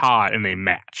Jason Todd and they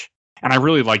match. And I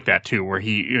really like that too, where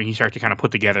he starts to kind of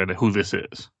put together who this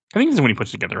is. I think this is when he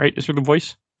puts it together, right? Is there the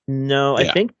voice? No, yeah.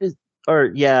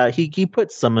 I think he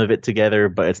put some of it together,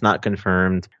 but it's not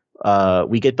confirmed.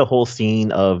 We get the whole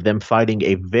scene of them fighting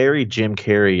a very Jim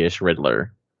Carrey-ish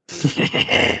Riddler.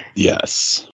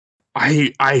 Yes.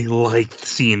 I liked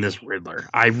seeing this Riddler.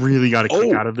 I really got a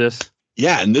kick out of this.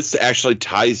 Yeah, and this actually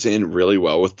ties in really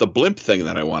well with the blimp thing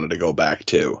that I wanted to go back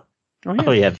to.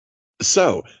 Oh, yeah.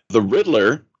 So, the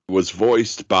Riddler was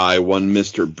voiced by one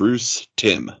Mr. Bruce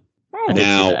Timm. Oh,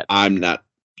 now, I'm not...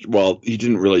 Well, he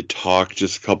didn't really talk,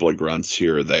 just a couple of grunts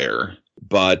here or there.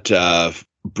 But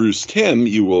Bruce Timm,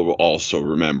 you will also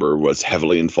remember, was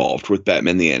heavily involved with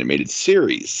Batman the Animated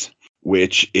Series,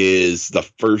 which is the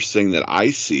first thing that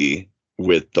I see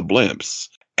with the blimps.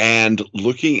 And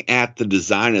looking at the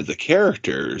design of the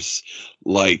characters,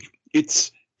 like,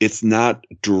 it's not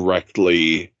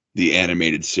directly the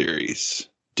animated series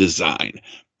design,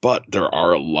 but there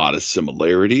are a lot of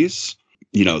similarities.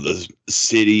 You know, the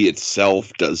city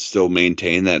itself does still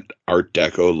maintain that Art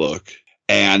Deco look.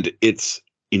 And it's,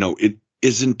 it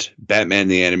isn't Batman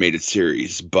the Animated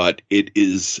Series, but it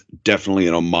is definitely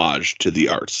an homage to the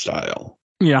art style.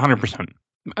 Yeah, 100%.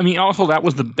 I mean, also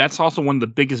that's also one of the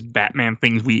biggest Batman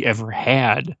things we ever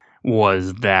had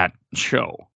was that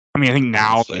show. I mean, I think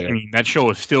now, that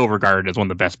show is still regarded as one of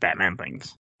the best Batman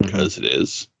things. Because it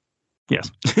is.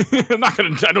 Yes.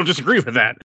 I don't disagree with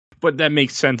that. But that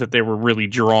makes sense that they were really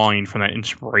drawing from that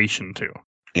inspiration too.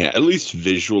 Yeah, at least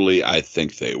visually, I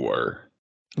think they were.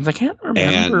 'Cause I can't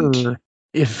remember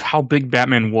how big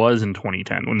Batman was in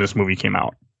 2010 when this movie came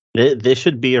out. This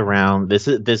should be around. This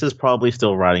is probably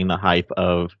still riding the hype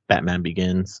of Batman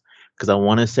Begins, because I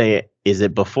want to say, is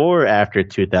it before or after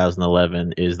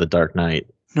 2011 is The Dark Knight?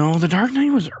 No, The Dark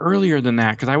Knight was earlier than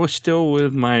that because I was still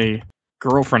with my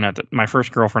girlfriend my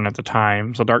first girlfriend at the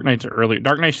time. So Dark Knight's early.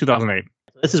 Dark Knight's 2008.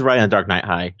 This is right on Dark Knight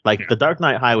High. Like The Dark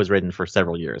Knight High was written for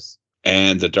several years.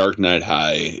 And The Dark Knight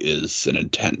High is an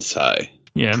intense high.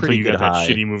 Yeah, until you got that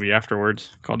shitty movie afterwards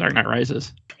called Dark Knight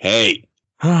Rises. Hey.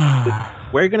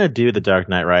 We're gonna do the Dark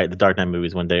Knight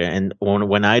movies one day, and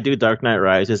when I do Dark Knight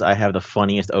Rises, I have the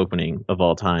funniest opening of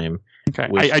all time. Okay,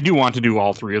 I do want to do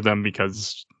all three of them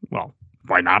because, well,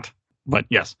 why not? But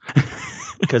yes,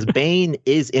 because Bane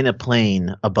is in a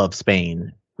plane above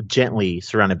Spain, gently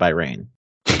surrounded by rain.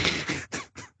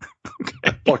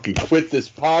 I fucking quit this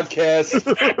podcast.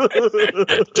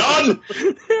 Done.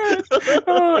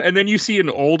 And then you see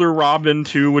an older Robin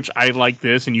too, which I like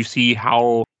this, and you see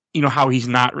how he's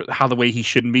not how the way he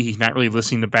shouldn't be. He's not really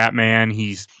listening to Batman.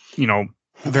 He's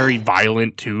very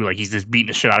violent too. Like he's just beating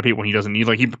the shit out of people when he doesn't need.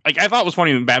 I thought it was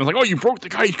funny when Batman's like, "Oh, you broke the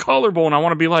guy's collarbone." I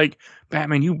want to be like,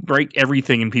 Batman, you break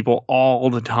everything in people all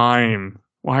the time.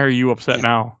 Why are you upset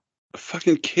now?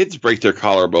 Fucking kids break their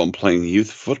collarbone playing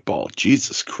youth football.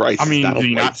 Jesus Christ. I mean, do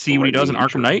you not see what he does in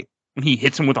Arkham Knight? When he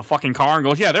hits him with a fucking car and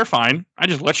goes, "Yeah, they're fine. I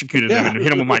just electrocuted them and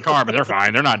hit him with my car, but they're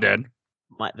fine. They're not dead."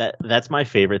 That's my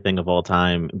favorite thing of all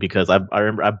time, because I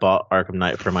remember I bought Arkham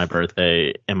Knight for my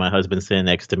birthday, and my husband's sitting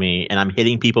next to me, and I'm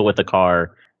hitting people with the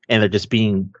car, and they're just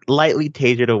being lightly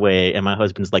tasered away, and my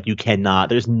husband's like, "You cannot.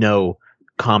 There's no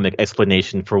comic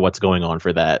explanation for what's going on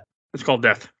for that." It's called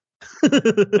death.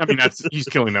 I mean, he's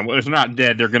killing them. Well, if they're not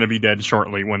dead, they're going to be dead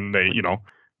shortly when they,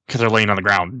 because they're laying on the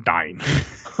ground dying.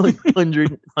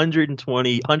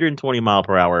 120 mile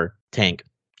per hour tank.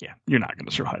 Yeah, you're not going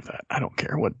to survive that. I don't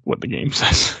care what the game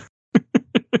says.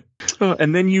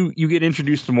 And then you get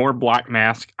introduced to more Black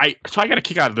Mask. So I got a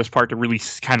kick out of this part to really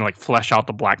kind of like flesh out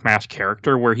the Black Mask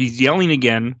character, where he's yelling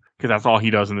again because that's all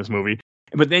he does in this movie.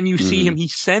 But then you see him, he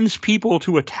sends people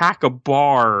to attack a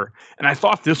bar. And I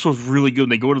thought this was really good.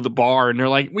 They go to the bar and they're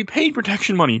like, "We paid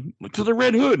protection money to the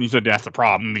Red Hood." And he said, "That's the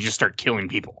problem." And they just start killing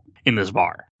people in this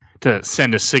bar to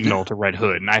send a signal to Red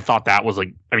Hood. And I thought that was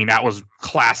that was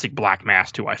classic Black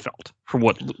Mask too, I felt, for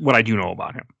what I do know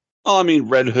about him. Well, I mean,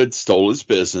 Red Hood stole his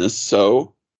business,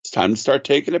 so it's time to start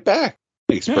taking it back.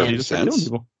 Makes perfect sense.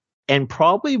 And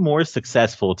probably more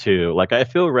successful too. Like, I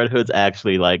feel Red Hood's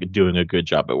actually like doing a good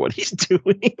job at what he's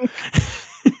doing.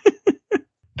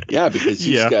 Yeah, because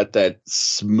he's got that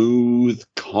smooth,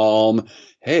 calm,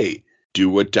 "Hey, do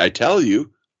what I tell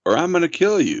you or I'm going to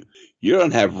kill you." You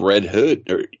don't have Red Hood,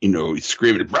 or,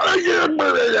 screaming and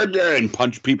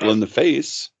punch people in the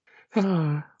face.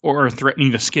 Or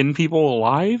threatening to skin people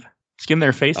alive. Skin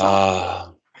their face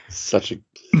off.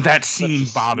 That scene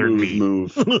bothered me.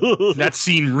 Move. That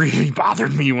scene really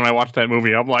bothered me when I watched that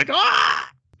movie. I'm like,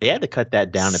 ah! They had to cut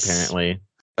that down, apparently.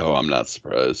 Oh, I'm not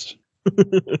surprised.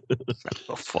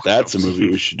 That's a movie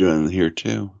we should do in here,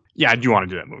 too. Yeah, I do want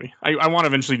to do that movie. I want to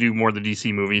eventually do more of the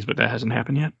DC movies, but that hasn't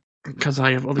happened yet. Because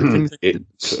I have other things.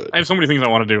 I have so many things I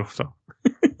want to do. So,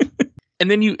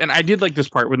 and I did like this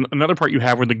part. With another part you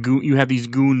have where you have these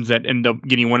goons that end up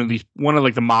getting one of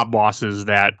the mob bosses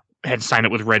that had signed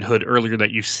up with Red Hood earlier that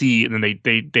you see, and then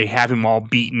they have him all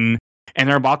beaten, and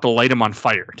they're about to light him on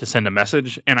fire to send a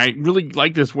message. And I really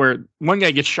like this where one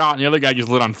guy gets shot and the other guy just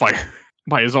lit on fire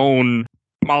by his own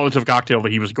Molotov cocktail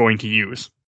that he was going to use,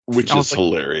 which is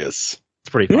hilarious. It's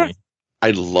pretty funny. Yeah.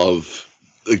 I love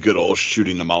the good old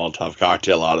shooting the Molotov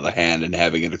cocktail out of the hand and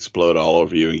having it explode all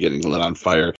over you and getting lit on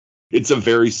fire. It's a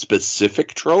very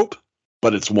specific trope,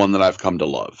 but it's one that I've come to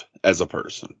love as a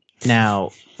person. Now,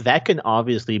 that can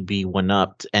obviously be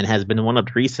one-upped and has been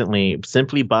one-upped recently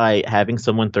simply by having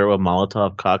someone throw a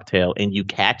Molotov cocktail and you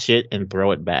catch it and throw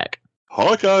it back.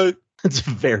 Hawkeye! It's a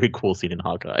very cool scene in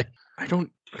Hawkeye. I don't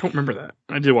remember that.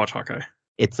 I did watch Hawkeye.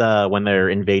 It's when they're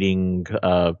invading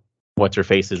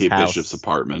what's-her-face's Kate house. Bishop's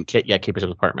apartment. Kate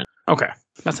Bishop's apartment. Okay.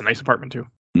 That's a nice apartment, too.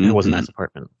 Mm-hmm. It was a nice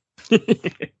apartment.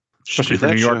 Especially for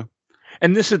New York.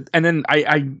 And then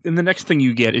the next thing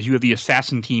you get is you have the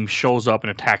assassin team shows up and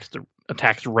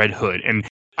attacks Red Hood. And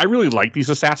I really like these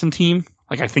assassin team.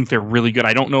 Like, I think they're really good.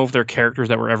 I don't know if they're characters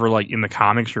that were ever like in the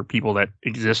comics or people that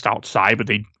exist outside, but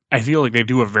I feel like they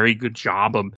do a very good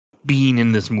job of being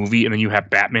in this movie. And then you have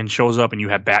Batman shows up and you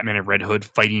have Batman and Red Hood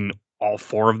fighting all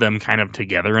four of them kind of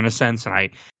together in a sense. And I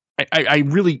I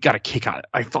really got a kick out of it.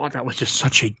 I thought that was just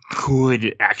such a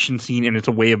good action scene, and it's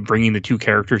a way of bringing the two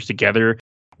characters together,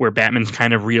 where Batman's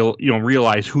kind of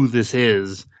realize who this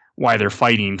is, why they're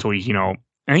fighting. So he's, I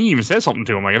think he even says something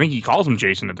to him. Like, I think he calls him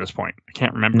Jason at this point. I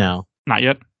can't remember. No, not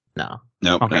yet. No,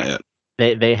 okay. Not yet.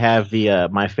 They have the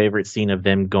my favorite scene of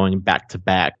them going back to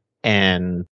back,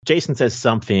 and Jason says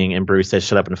something, and Bruce says,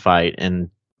 "Shut up and fight," and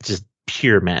just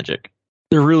pure magic.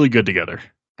 They're really good together,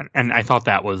 and I thought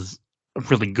that was a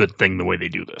really good thing the way they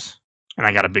do this, and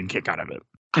I got a big kick out of it.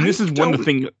 And this is one of the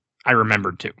things I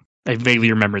remembered too. I vaguely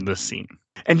remembered this scene,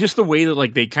 and just the way that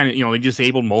like they kind of they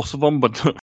disabled most of them,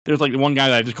 but there's like the one guy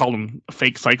that I just called him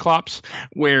fake Cyclops,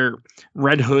 where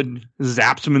Red Hood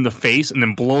zaps him in the face and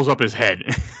then blows up his head.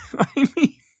 I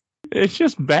mean, it's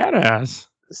just badass.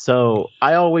 So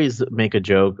I always make a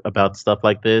joke about stuff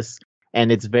like this,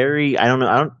 and it's very I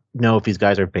don't know if these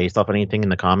guys are based off anything in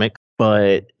the comic,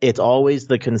 but it's always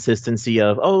the consistency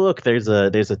of, oh look, there's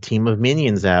a team of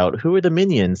minions out. Who are the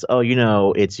minions? Oh,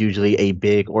 it's usually a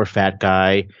big or fat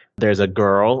guy. There's a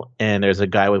girl and there's a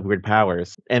guy with weird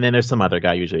powers, and then there's some other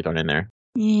guy usually thrown in there.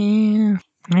 Yeah,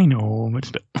 I know, but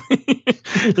still.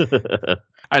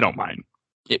 I don't mind.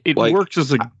 It works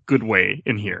as a good way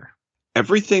in here.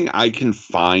 Everything I can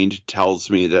find tells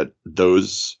me that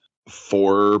those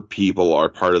 4 people are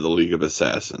part of the League of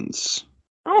Assassins.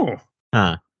 Oh.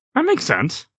 Huh. That makes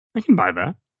sense. I can buy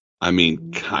that. I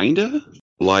mean, kinda.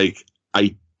 Like,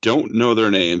 I don't know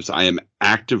their names. I am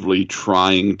actively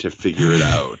trying to figure it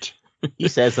out. He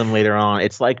says them later on.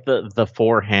 It's like the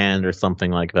forehand or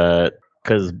something like that.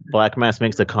 Because Black Mask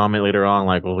makes a comment later on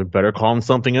like, well, we better call him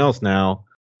something else now.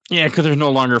 Yeah, because there's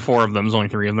no longer 4 of them. There's only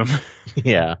 3 of them.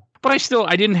 Yeah. But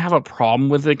I didn't have a problem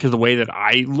with it because the way that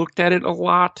I looked at it a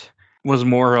lot was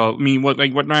more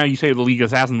what now you say the League of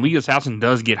Assassins. The League of Assassins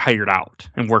does get hired out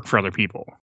and work for other people.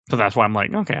 So that's why I'm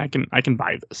like, okay, I can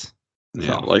buy this.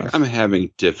 Yeah, So, I'm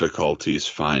having difficulties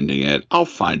finding it. I'll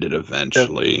find it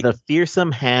eventually. The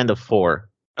fearsome hand of 4.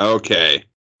 Okay,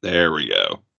 there we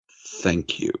go.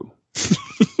 Thank you.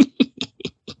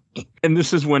 And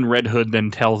this is when Red Hood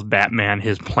then tells Batman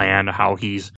his plan, how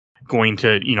he's going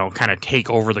to, kind of take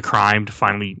over the crime to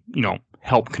finally,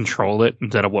 help control it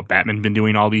instead of what Batman's been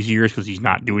doing all these years, because he's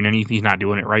not doing anything. He's not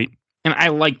doing it right. And I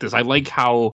like this. I like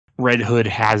how Red Hood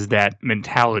has that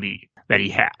mentality that he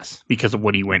has because of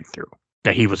what he went through,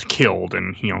 that he was killed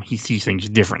and, he sees things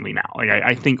differently now. Like,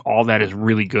 I think all that is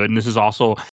really good. And this is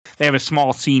also, they have a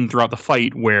small scene throughout the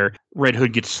fight where Red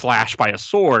Hood gets slashed by a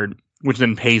sword, which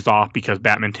then pays off because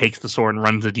Batman takes the sword and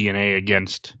runs the DNA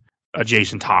against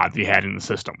Jason Todd that he had in the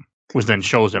system, which then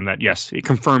shows him that, yes, it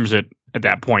confirms it at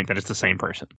that point that it's the same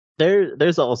person.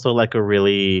 There's also like a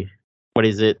really, what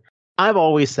is it? I've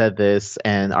always said this,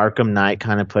 and Arkham Knight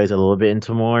kind of plays a little bit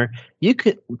into more.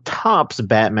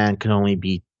 Batman can only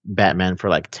be Batman for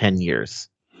like 10 years.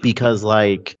 Because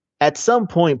like, at some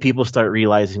point people start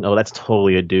realizing, oh, that's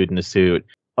totally a dude in a suit.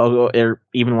 Oh, or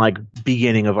even like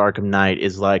beginning of Arkham Knight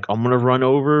is like, I'm gonna run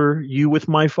over you with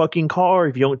my fucking car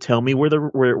if you don't tell me where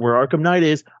Arkham Knight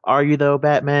is. Are you though,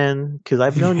 Batman? Because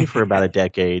I've known you for about a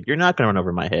decade. You're not gonna run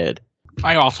over my head.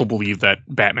 I also believe that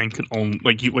Batman could only,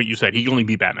 like what you said, he could only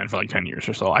be Batman for like 10 years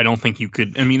or so. I don't think you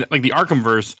could. I mean, like the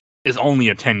Arkhamverse is only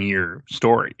a 10-year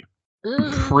story.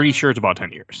 I'm pretty sure it's about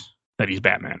 10 years that he's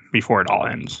Batman before it all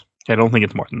ends. I don't think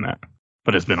it's more than that.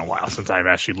 But it's been a while since I've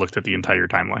actually looked at the entire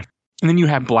timeline. And then you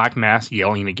have Black Mask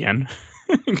yelling again,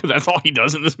 because that's all he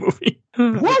does in this movie.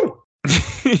 Woo!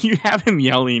 You have him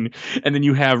yelling, and then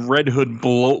you have Red Hood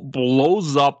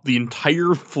blows up the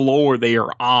entire floor they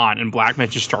are on, and Black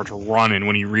Mask just starts running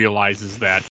when he realizes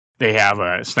that they have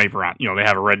a sniper on, they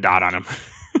have a red dot on him.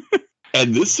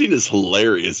 And this scene is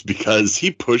hilarious because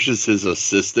he pushes his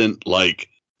assistant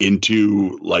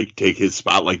into take his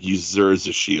spot, uses her as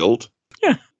a shield.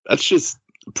 Yeah. That's just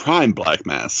prime Black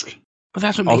Mask. But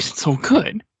that's what makes it so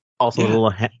good. Also, the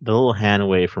little hand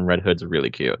wave from Red Hood's really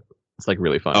cute. It's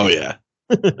really fun. Oh yeah,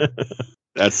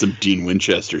 that's some Dean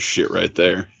Winchester shit right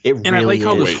there. And really I like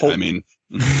how this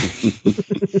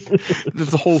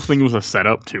the whole thing was a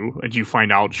setup too, as you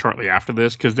find out shortly after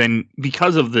this,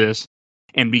 because of this,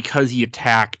 and because he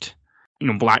attacked,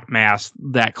 Black Mask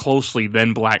that closely,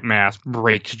 then Black Mask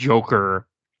breaks Joker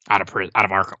out of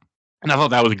Arkham. And I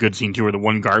thought that was a good scene too, where the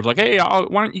one guard's like, "Hey, why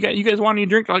don't you guys want any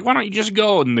drink?" They're like, "Why don't you just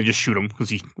go?" And they just shoot him because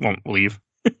he won't leave.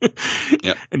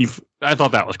 Yeah, and I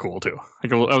thought that was cool too.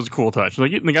 That was a cool touch.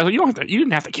 Like the guy's like, you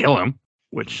didn't have to kill him,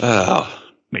 which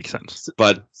makes sense.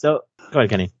 But so go ahead,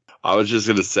 Kenny. I was just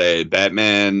gonna say, Black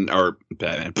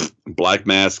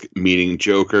Mask meeting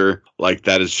Joker,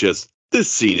 that is just,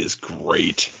 this scene is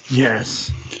great.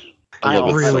 Yes, I love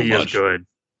it really so is much. good.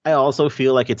 I also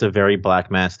feel like it's a very Black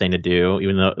Mask thing to do,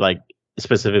 even though, like,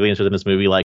 specifically in this movie,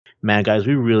 like, man, guys,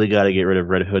 we really got to get rid of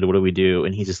Red Hood. What do we do?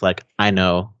 And he's just like, I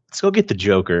know. Let's go get the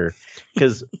Joker.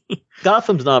 Because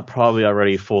Gotham's not probably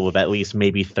already full of at least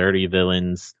maybe 30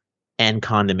 villains and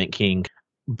Condiment King.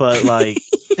 But, like,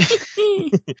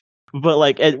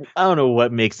 I don't know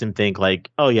what makes him think, like,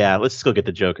 oh, yeah, let's just go get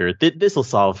the Joker. This will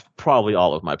solve probably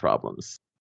all of my problems.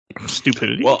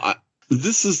 Stupidity. Well,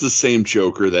 this is the same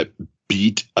Joker that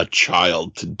beat a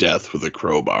child to death with a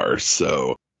crowbar.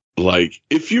 So, like,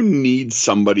 if you need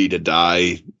somebody to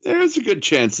die, there's a good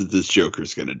chance that this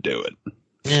Joker's going to do it.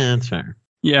 Yeah, that's fair.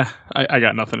 Yeah, I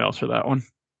got nothing else for that one.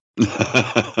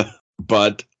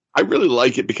 But I really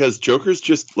like it because Joker's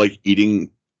just, like, eating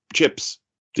chips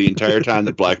the entire time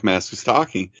that Black Mask is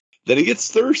talking. Then he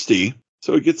gets thirsty,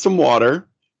 so he gets some water,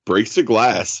 breaks a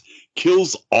glass,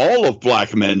 kills all of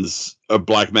Black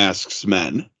Mask's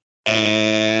men,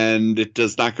 and it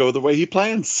does not go the way he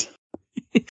plans.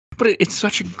 But it's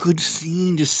such a good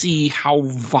scene to see how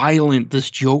violent this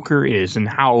Joker is and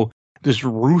how this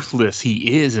ruthless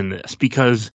he is in this.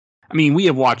 Because, I mean, we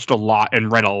have watched a lot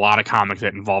and read a lot of comics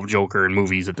that involve Joker in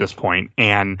movies at this point,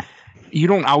 and you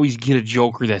don't always get a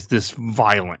Joker that's this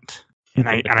violent. And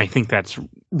I think that's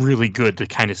really good to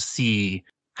kind of see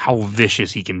how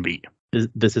vicious he can be.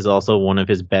 This is also one of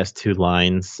his best two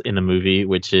lines in the movie,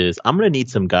 which is, I'm going to need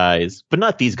some guys, but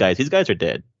not these guys. These guys are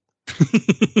dead.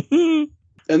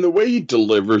 And the way he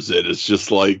delivers it is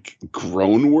just like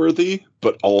groan-worthy,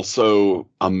 but also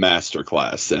a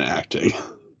masterclass in acting.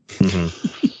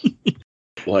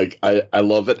 Mm-hmm. Like, I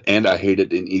love it and I hate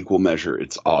it in equal measure.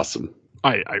 It's awesome.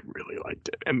 I really liked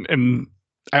it. And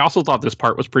I also thought this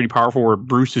part was pretty powerful where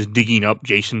Bruce is digging up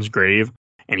Jason's grave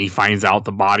and he finds out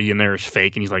the body in there is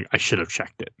fake and he's like, I should have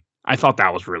checked it. I thought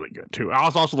that was really good too. I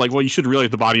was also like, well, you should realize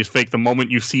the body is fake the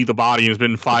moment you see the body and it's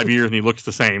been 5 years and he looks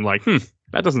the same. Like,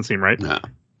 that doesn't seem right. No.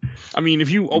 I mean, if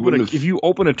you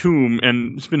open a tomb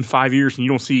and it's been 5 years and you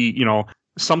don't see,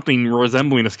 something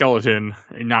resembling a skeleton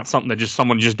and not something that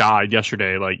someone just died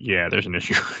yesterday, like, yeah, there's an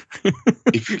issue.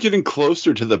 If you're getting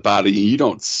closer to the body and you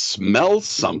don't smell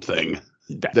something,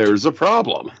 there's a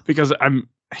problem. Because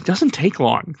it doesn't take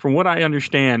long. From what I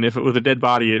understand, if it was a dead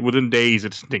body, within days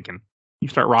it's stinking. You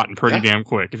start rotting pretty damn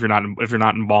quick if you're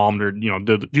not embalmed or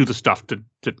do the stuff to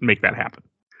make that happen.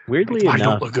 Weirdly enough, enough,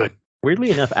 don't look good.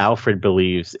 Weirdly enough, Alfred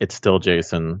believes it's still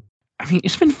Jason. I mean,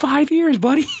 it's been 5 years,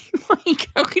 buddy. Like,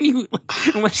 how can you?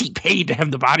 Unless he paid to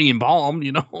have the body embalmed,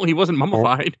 he wasn't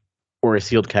mummified. Or a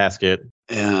sealed casket.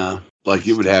 Yeah, like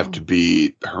it would have to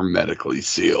be hermetically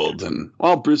sealed, and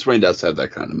well, Bruce Wayne does have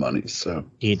that kind of money, so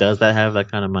he does have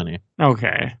that kind of money.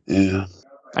 Okay, yeah,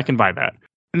 I can buy that.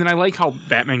 And then I like how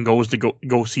Batman goes to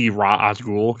go see Ra's al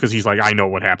Ghul because he's like, I know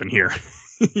what happened here.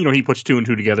 He puts two and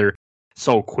two together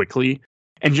so quickly.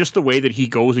 And just the way that he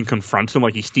goes and confronts him,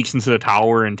 like he sneaks into the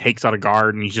tower and takes out a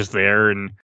guard and he's just there. And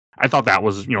I thought that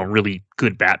was, really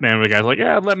good Batman. The guy's like,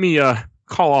 yeah, let me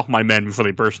call off my men before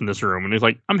they burst in this room. And he's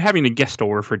like, I'm having a guest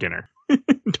over for dinner.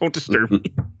 Don't disturb me.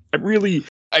 I really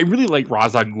like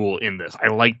Ra's al Ghul in this. I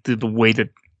like the way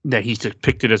that he's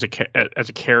depicted as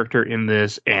a character in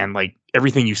this. And like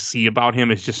everything you see about him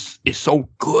is so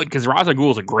good because Ra's al Ghul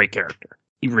is a great character.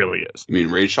 He really is. You mean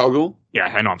Ra's al Ghul? Yeah,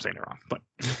 I know I'm saying it wrong, but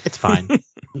it's fine.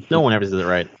 No one ever says it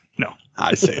right. No.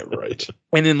 I say it right.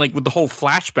 And then like with the whole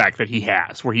flashback that he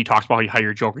has where he talks about how he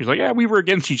hired Joker, he's like, yeah, we were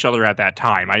against each other at that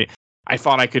time. I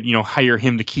thought I could, hire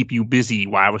him to keep you busy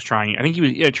while I was trying. I think he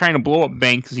was trying to blow up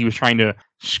banks because he was trying to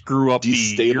screw up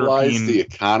destabilize the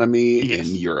economy in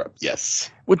Europe.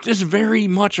 Yes. Which is very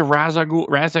much a Ra's al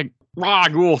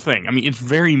Ghul thing. I mean, it's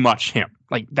very much him.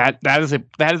 Like that is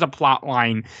a plot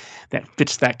line that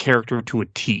fits that character to a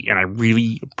T, and I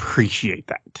really appreciate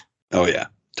that. Oh yeah.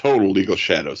 Total Legal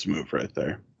Shadows move right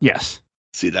there. Yes.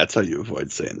 See, that's how you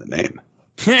avoid saying the name.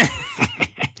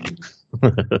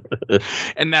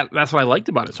 And that's what I liked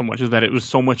about it so much is that it was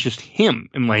so much just him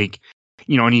and like,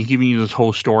 and he's giving you this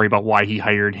whole story about why he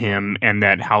hired him and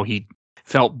that how he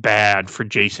felt bad for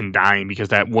Jason dying because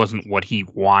that wasn't what he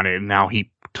wanted. Now he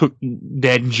took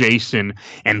dead Jason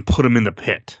and put him in the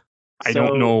pit. I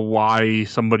don't know why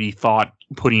somebody thought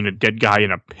putting a dead guy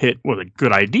in a pit was a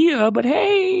good idea, but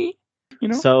hey,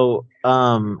 So,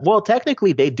 well,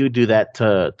 technically they do that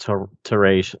to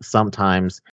Ra's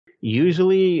sometimes.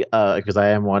 Usually, because I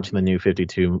am watching the new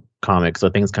 52 comics,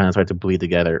 so things kind of start to bleed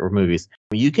together, or movies.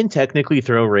 You can technically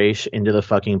throw Ra's into the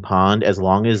fucking pond as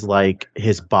long as like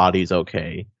his body's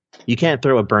okay. You can't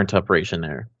throw a burnt up Ra's in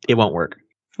there; it won't work.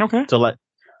 Okay. So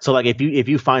like if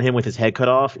you find him with his head cut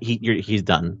off, he's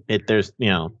done. There's he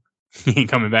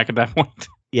ain't coming back at that point.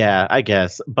 Yeah, I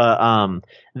guess. But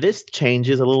this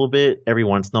changes a little bit every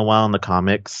once in a while in the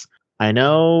comics. I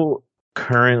know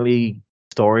currently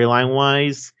storyline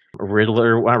wise,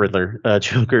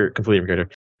 Joker, completely forgot.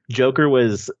 Joker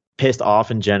was pissed off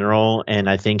in general, and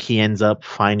I think he ends up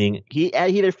finding he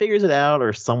either figures it out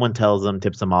or someone tells him,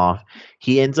 tips him off.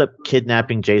 He ends up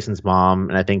kidnapping Jason's mom,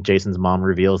 and I think Jason's mom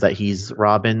reveals that he's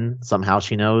Robin. Somehow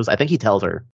she knows. I think he tells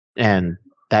her, and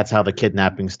that's how the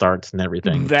kidnapping starts and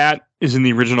everything. That is in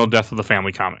the original Death of the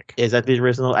Family comic. Is that the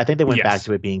original? I think they went Yes. back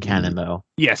to it being canon, though.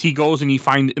 Yes, he goes and he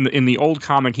finds in the old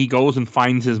comic. He goes and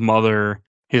finds his mother.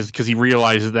 Because he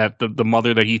realizes that the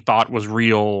mother that he thought was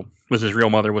real was his real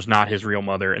mother was not his real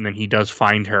mother, and then he does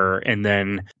find her, and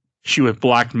then she was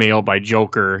blackmailed by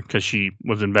Joker because she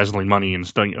was embezzling money and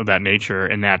stuff of that nature,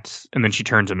 and then she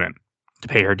turns him in to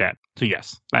pay her debt. So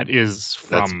yes, that is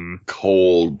from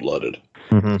cold-blooded.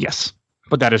 Mm-hmm. Yes,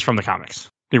 but that is from the comics.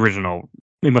 The original.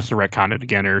 They must have retconned it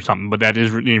again or something, but that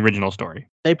is the original story.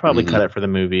 They probably cut it for the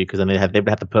movie because then they would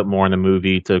have to put more in the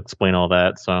movie to explain all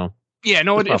that. So yeah,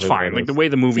 no, it's fine. Like the way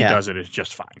the movie does it is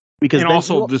just fine. Because and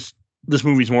also this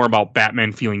movie's more about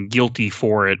Batman feeling guilty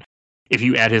for it. If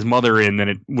you add his mother in, then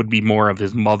it would be more of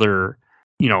his mother,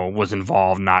 was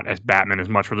involved, not as Batman as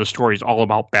much. Where the story is all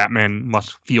about Batman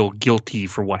must feel guilty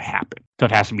for what happened. So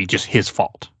it has to be just his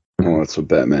fault. Well, that's what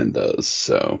Batman does.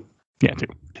 So yeah, too.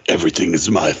 Everything is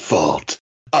my fault.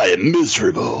 I am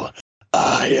miserable.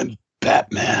 I am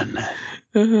Batman.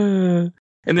 And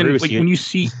then Bruce,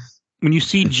 when you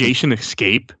see Jason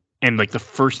escape, and like the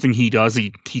first thing he does,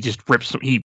 he just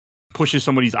he pushes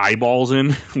somebody's eyeballs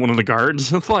in one of the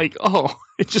guards. It's like, oh,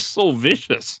 it's just so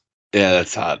vicious. Yeah,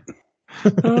 that's hot.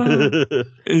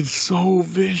 It's so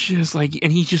vicious. Like,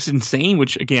 and he's just insane.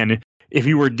 Which again, if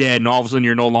you were dead and all of a sudden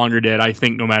you're no longer dead, I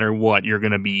think no matter what, you're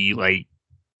gonna be like,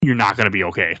 you're not gonna be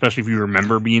okay. Especially if you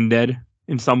remember being dead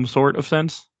in some sort of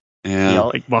sense. Yeah,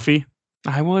 like Buffy.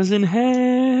 I was in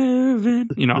heaven.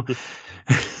 God,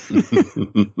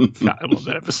 I love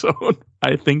that episode.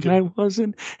 I think I was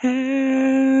in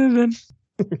heaven.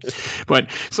 But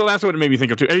so that's what it made me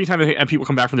think of too. Anytime people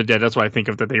come back from the dead, that's what I think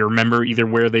of, that they remember either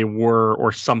where they were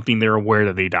or something. They're aware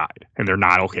that they died and they're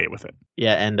not okay with it.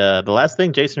 Yeah, and the last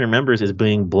thing Jason remembers is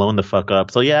being blown the fuck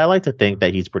up. So yeah, I like to think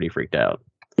that he's pretty freaked out.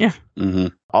 Yeah. Mm-hmm.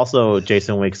 Also,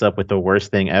 Jason wakes up with the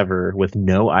worst thing ever, with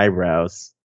no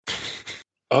eyebrows.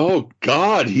 Oh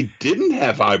God, he didn't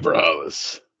have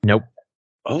eyebrows. Nope.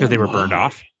 Because they were burned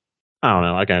off. I don't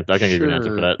know. I can't give you an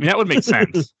answer for that. I mean, that would make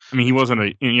sense. I mean, he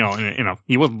wasn't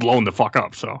he was blown the fuck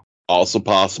up. So also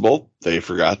possible they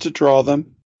forgot to draw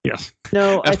them. Yes.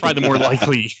 No, that's probably the more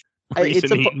likely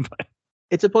reasoning.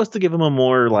 It's supposed to give him a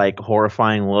more like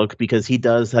horrifying look because he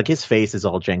does like his face is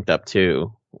all janked up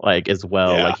too, like as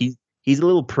well. Yeah. Like he's a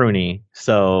little pruny,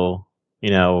 so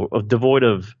devoid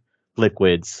of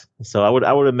liquids. So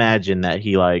I would imagine that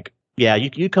he like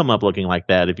you come up looking like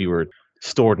that if you were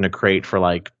stored in a crate for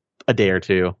like a day or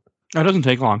two. It doesn't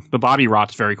take long. The body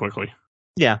rots very quickly.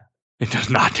 Yeah, it does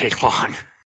not take long.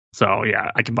 So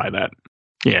yeah, I can buy that.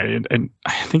 Yeah, and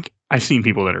I think I've seen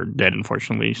people that are dead,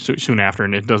 unfortunately, soon after,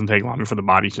 and it doesn't take long before the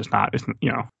body's just not.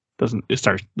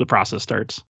 The process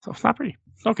starts. So it's not pretty.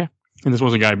 Okay. And this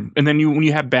was a guy. And then when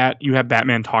you have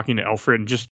Batman talking to Alfred, and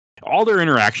just all their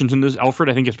interactions in this. Alfred,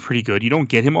 I think, is pretty good. You don't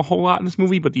get him a whole lot in this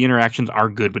movie, but the interactions are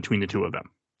good between the two of them,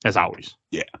 as always.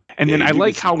 Yeah. And then I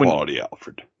like how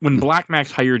Alfred. When Black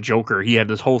Max hired Joker, he had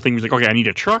this whole thing. He was like, okay, I need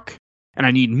a truck and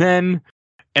I need men.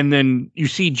 And then you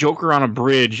see Joker on a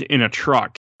bridge in a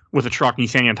truck with a truck, and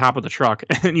he's standing on top of the truck.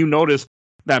 And you notice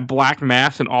that Black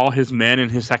Mass and all his men and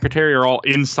his secretary are all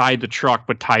inside the truck,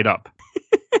 but tied up.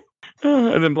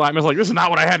 And then Black Mass like, this is not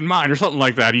what I had in mind, or something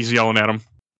like that. He's yelling at him.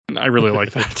 And I really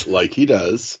like that. Like he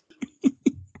does.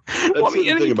 Well, I mean,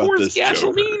 and he pours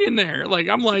gasoline in there. Like,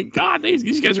 I'm like, God,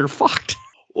 these guys are fucked.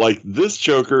 Like, this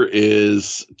Joker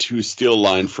is, to steal a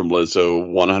line from Lizzo,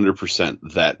 100%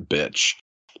 that bitch.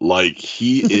 Like,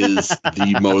 he is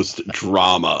the most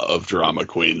drama of drama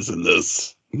queens in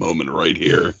this moment right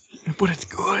here. But it's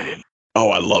good. Oh,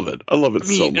 I love it. I love it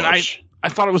so much. I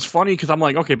thought it was funny because I'm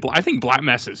like, okay, I think Black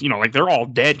Mass is, like, they're all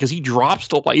dead because he drops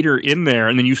the lighter in there,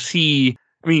 and then you see,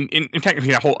 I mean, in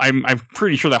technically that whole, I'm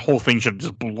pretty sure that whole thing should have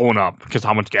just blown up because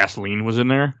how much gasoline was in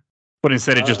there. But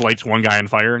instead it just lights one guy on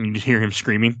fire and you just hear him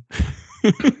screaming.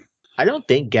 I don't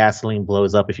think gasoline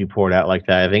blows up if you pour it out like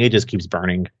that. I think it just keeps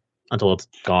burning until it's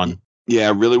gone.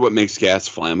 Yeah, really what makes gas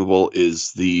flammable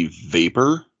is the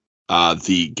vapor.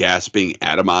 The gas being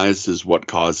atomized is what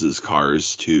causes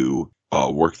cars to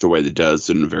work the way it does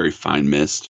in a very fine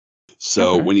mist.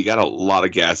 So when you got a lot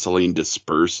of gasoline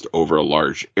dispersed over a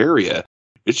large area,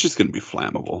 it's just going to be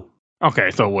flammable.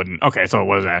 Okay, so it wouldn't. Okay, so it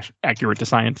was accurate to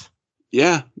science.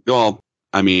 Yeah. Well,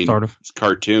 I mean, Sort of. it's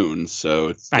cartoons, so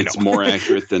it's I know. more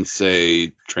accurate than,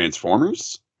 say,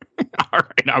 Transformers. All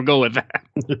right, I'll go with that.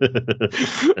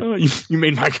 You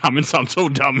made my comment sound so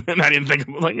dumb, and I didn't think of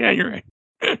it. Like, yeah, you're right.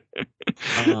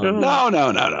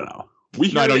 No.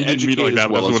 We No, I know you didn't mean it like that,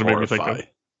 but that's what it made me think horrify. of.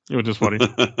 It was just funny.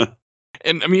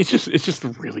 And I mean, it's just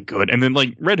really good. And then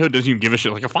like Red Hood doesn't even give a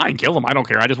shit. Like, fine, kill him. I don't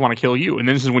care. I just want to kill you. And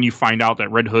then this is when you find out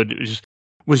that Red Hood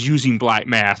was using Black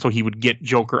Mass so he would get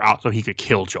Joker out so he could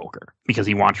kill Joker because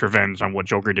he wants revenge on what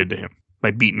Joker did to him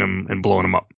by beating him and blowing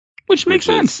him up, which makes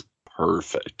sense.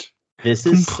 Perfect. This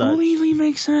is completely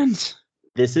makes sense.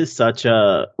 This is such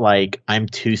a like I'm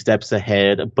 2 steps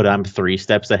ahead, but I'm 3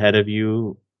 steps ahead of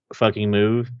you fucking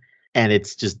move, and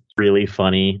it's just really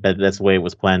funny that that's the way it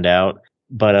was planned out.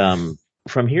 But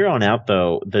from here on out,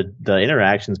 though, the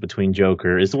interactions between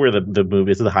Joker is where the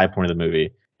movie this is the high point of the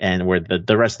movie, and where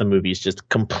the rest of the movie is just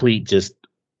complete, just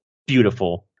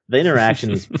beautiful. The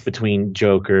interactions between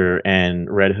Joker and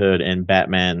Red Hood and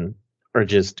Batman are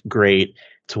just great.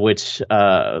 To which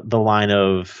the line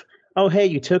of, "Oh, hey,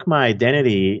 you took my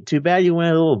identity. Too bad you went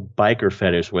a little biker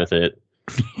fetish with it."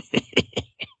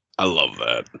 I love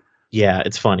that. Yeah,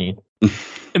 it's funny.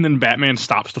 And then Batman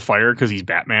stops the fire because he's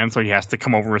Batman, so he has to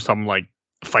come over with some like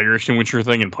fire extinguisher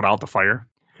thing and put out the fire.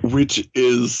 Which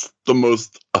is the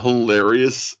most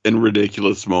hilarious and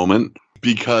ridiculous moment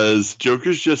because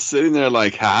Joker's just sitting there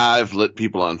like, ha, I've lit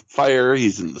people on fire.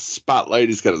 He's in the spotlight.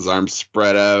 He's got his arms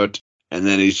spread out. And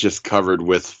then he's just covered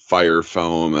with fire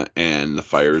foam and the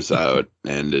fire's out.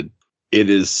 And it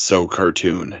is so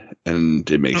cartoon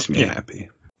and it makes me happy.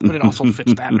 But it also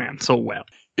fits Batman so well.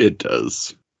 It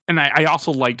does. And I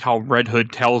also liked how Red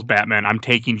Hood tells Batman, I'm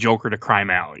taking Joker to Crime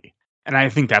Alley. And I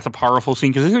think that's a powerful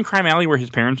scene because isn't Crime Alley where his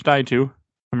parents died too? If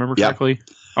I remember correctly.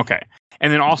 Okay.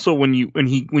 And then also when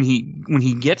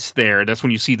he gets there, that's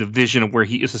when you see the vision of where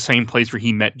he is the same place where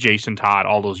he met Jason Todd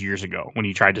all those years ago when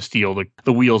he tried to steal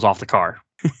the wheels off the car.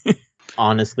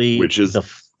 Honestly, which is the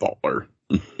baller.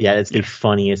 Yeah, it's the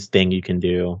funniest thing you can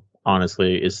do.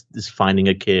 Honestly, is finding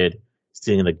a kid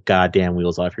stealing the goddamn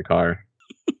wheels off your car.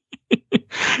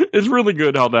 It's really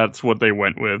good how that's what they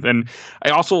went with. And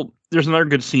there's another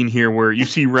good scene here where you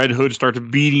see Red Hood start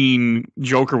beating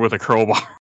Joker with a crowbar.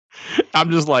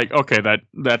 I'm just like, okay,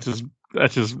 that's just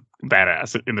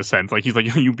badass in a sense. Like he's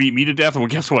like, you beat me to death. Well,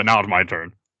 guess what? Now it's my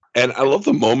turn. And I love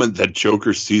the moment that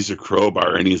Joker sees a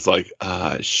crowbar and he's like,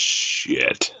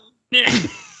 shit. Yeah.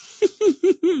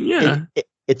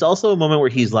 It's also a moment where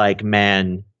he's like,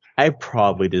 man, I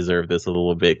probably deserve this a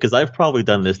little bit because I've probably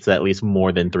done this to at least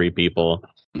more than 3 people.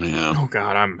 Yeah. Oh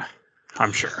God,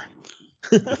 I'm sure.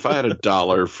 If I had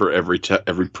 $1 for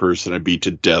every person I beat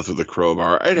to death with a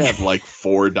crowbar, I'd have like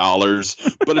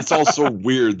 $4. But it's also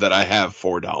weird that I have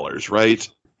 $4, right?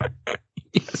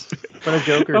 Yes. But a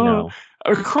Joker, no.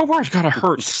 A crowbar's gotta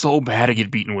hurt so bad to get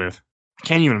beaten with. I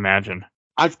can't even imagine.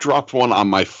 I've dropped one on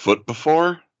my foot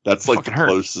before. That's like the hurt.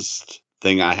 Closest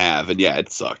thing I have, and yeah,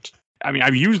 it sucked. I mean,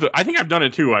 I've used it. I think I've done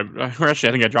it too. I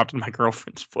think I dropped it on my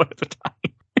girlfriend's foot at the time.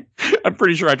 I'm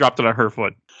pretty sure I dropped it on her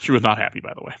foot. She was not happy,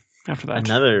 by the way. After that,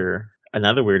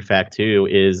 another weird fact too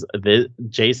is that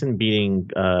Jason beating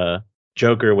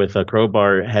Joker with a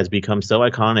crowbar has become so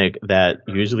iconic that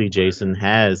usually Jason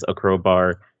has a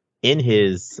crowbar in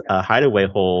his hideaway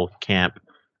hole camp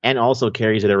and also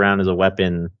carries it around as a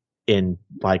weapon in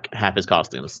like half his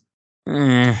costumes.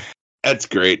 That's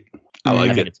great. I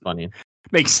like it. It's funny.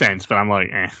 Makes sense, but I'm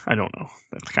like, I don't know.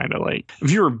 That's kind of like if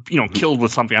you were, killed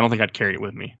with something, I don't think I'd carry it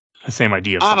with me. The same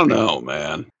idea. I don't know,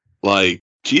 man. Like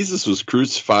Jesus was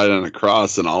crucified on a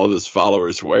cross, and all of his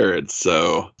followers wear it.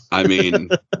 So, I mean,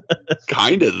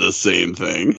 kind of the same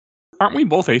thing. Aren't we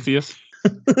both atheists?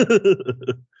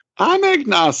 I'm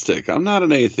agnostic. I'm not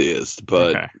an atheist,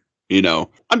 but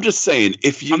I'm just saying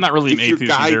I'm not really an atheist your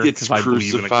guy either, gets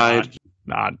crucified.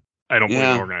 I don't believe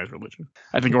in organized religion.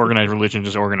 I think organized religion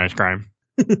is organized crime.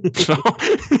 So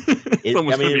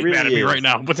someone's gonna be mad at me right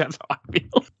now, but that's how I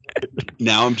feel.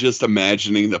 Now I'm just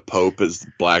imagining the Pope as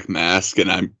Black Mask,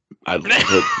 and I love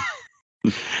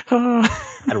it.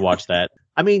 I'd watch that.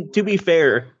 I mean, to be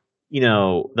fair,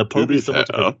 the Pope is so much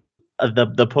of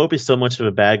the Pope is so much of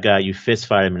a bad guy. You fist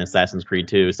fight him in Assassin's Creed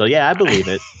 2. So yeah, I believe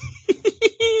it.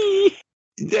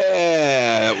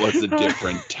 Yeah, it was a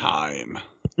different time.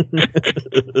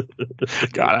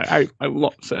 God, I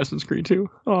love Assassin's Creed 2.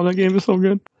 Oh, that game is so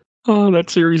good. Oh, that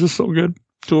series is so good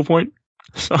to a point.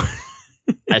 So,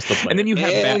 I still play. And then you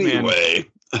have Batman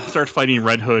starts fighting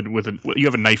Red Hood you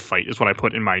have a knife fight is what I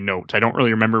put in my notes. I don't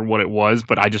really remember what it was,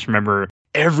 but I just remember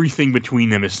everything between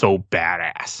them is so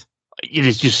badass. it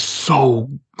is just so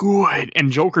good.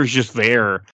 And Joker's just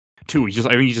there too. I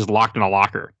think he's just locked in a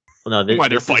locker Well, no, while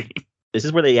they're fighting. this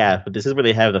is where they have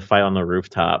the fight on the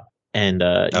rooftop, and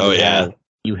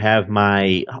you have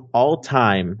my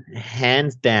all-time,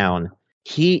 hands down.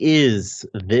 He is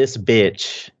this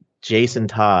bitch, Jason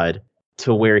Todd,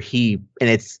 to where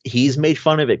he's made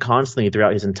fun of it constantly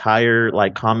throughout his entire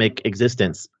like comic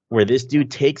existence, where this dude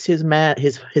takes his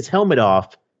helmet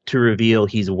off to reveal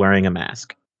he's wearing a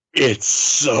mask. It's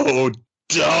so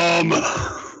dumb.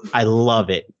 I love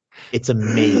it. It's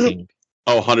amazing.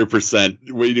 Oh,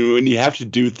 100%. When you have to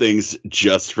do things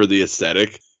just for the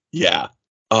aesthetic, yeah.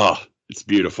 Oh, it's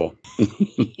beautiful.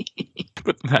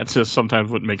 But that's just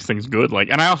sometimes what makes things good. Like,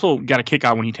 and I also got a kick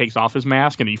out when he takes off his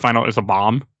mask and you find out it's a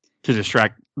bomb to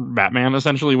distract Batman,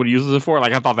 essentially, what he uses it for.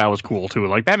 Like, I thought that was cool, too.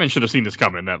 Like, Batman should have seen this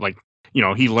coming, that, like, you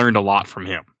know, he learned a lot from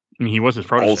him. I mean, he was his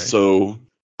protege. Also,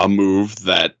 a move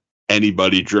that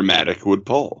anybody dramatic would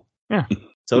pull. Yeah.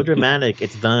 So dramatic,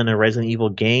 it's done in a Resident Evil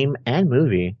game and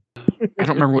movie. I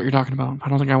don't remember what you're talking about. I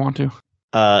don't think I want to.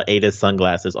 Ada's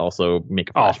sunglasses also make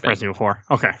a flashback. Resident Evil 4.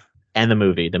 Okay. And the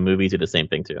movie. The movies do the same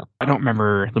thing, too. I don't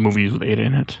remember the movies with Ada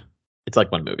in it. It's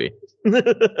like one movie. Fuck.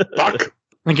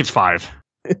 I think it's 5.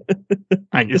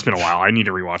 It's been a while. I need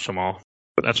to rewatch them all.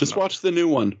 But that's Just enough. watch the new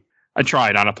one. I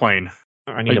tried on a plane.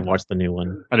 I need to watch the new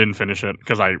one. I didn't finish it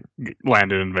because I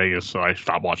landed in Vegas, so I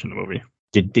stopped watching the movie.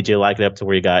 Did you like it up to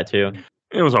where you got to?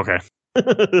 It was okay.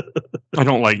 I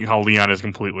don't like how Leon is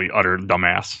completely utter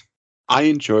dumbass. I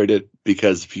enjoyed it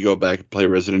because if you go back and play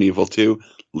Resident Evil 2,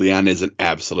 Leon is an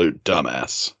absolute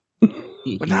dumbass.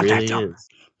 He But not that dumb.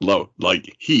 is.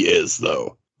 Like, he is,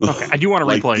 though. Okay, I do want to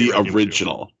Like replay the Resident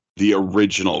Evil 2. the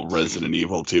original Resident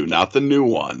Evil 2, not the new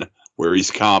one where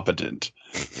he's competent.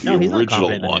 No, he's not original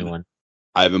competent in the new one.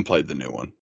 I haven't played the new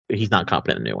one. He's not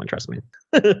competent in the new one, trust me.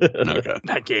 Okay.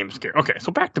 That game's scary. Okay,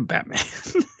 so back to Batman.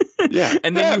 Yeah.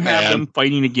 And then you have Batman. them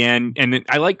fighting again. And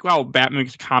I like how Batman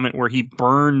makes a comment where he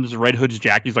burns Red Hood's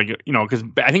jacket. He's like, you know, because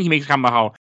I think he makes a comment about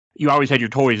how you always had your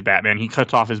toys, Batman. He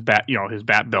cuts off his bat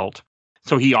belt.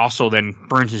 So he also then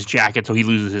burns his jacket, so he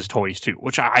loses his toys too.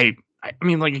 Which I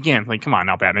mean, like, again, like, come on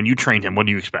now, Batman. You trained him. What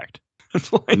do you expect?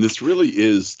 It's like, And this really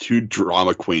is two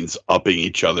drama queens upping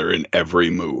each other in every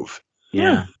move.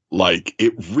 Yeah. Like,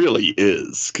 it really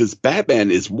is. Because Batman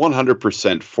is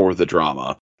 100% for the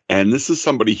drama. And this is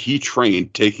somebody he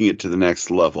trained, taking it to the next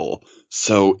level.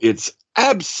 So it's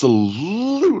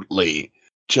absolutely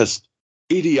just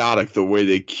idiotic the way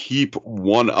they keep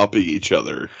one-upping each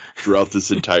other throughout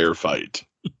this entire fight.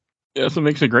 yeah, that's what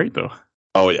makes it great, though.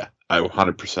 Oh, yeah. I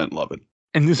 100% love it.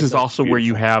 And this is It's also where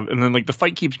you beautiful. have, and then like the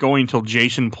fight keeps going until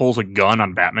Jason pulls a gun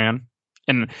on Batman.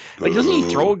 And like, doesn't he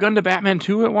throw a gun to Batman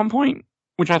too at one point?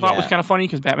 Which I thought was Yeah. kind of funny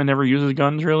because Batman never uses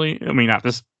guns, really. I mean, not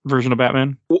this version of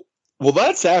Batman. Well,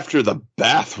 that's after the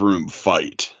bathroom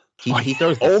fight. He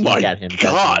throws the Oh seat my at him.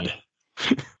 god.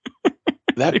 They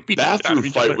That beat the shit out of bathroom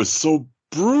each fight other. was so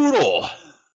brutal.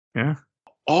 Yeah.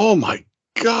 Oh my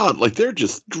god. Like, they're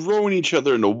just throwing each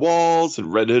other into walls,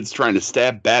 and Red Hood's trying to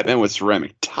stab Batman with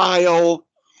ceramic tile.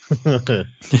 doesn't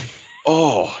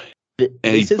Oh, he?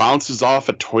 and he bounces off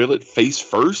a toilet face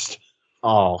first.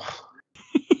 Oh.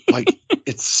 Like,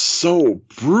 it's so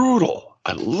brutal.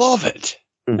 I love it.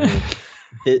 Mhm.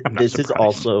 I'm not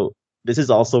This is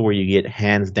also where you get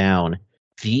hands down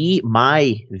the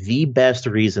best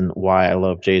reason why I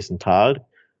love Jason Todd,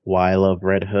 why I love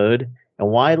Red Hood, and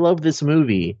why I love this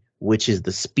movie, which is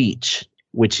the speech,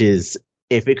 which is,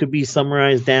 if it could be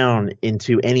summarized down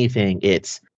into anything,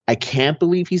 it's, I can't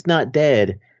believe he's not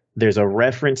dead. There's a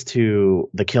reference to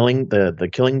the killing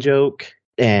joke,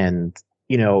 and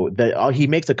you know, he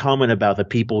makes a comment about the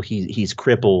people he's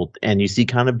crippled, and you see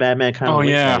kind of Batman kind of looks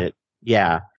at it.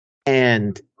 Yeah.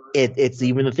 And it's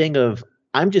even the thing of,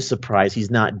 I'm just surprised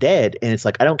he's not dead. And it's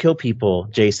like, I don't kill people,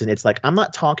 Jason. It's like, I'm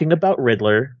not talking about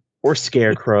Riddler or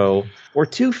Scarecrow or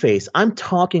Two-Face. I'm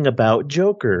talking about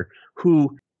Joker,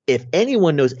 who, if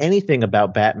anyone knows anything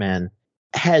about Batman,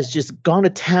 has just gone to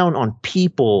town on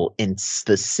people in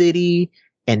the city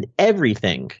and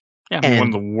everything. Yeah, And- one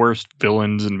of the worst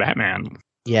villains in Batman.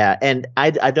 Yeah, and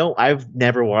I've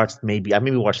never watched, I maybe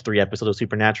watched 3 episodes of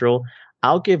Supernatural.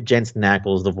 I'll give Jensen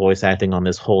Ackles the voice acting on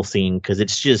this whole scene because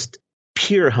it's just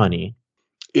pure honey.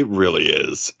 It really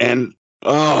is. And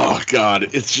oh god,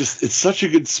 it's such a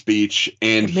good speech,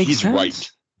 and It makes he's sense.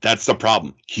 right. That's the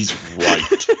problem. He's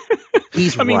right.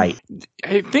 He's I mean, right.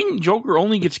 I think Joker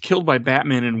only gets killed by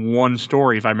Batman in one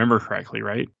story, if I remember correctly,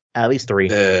 right? At least 3.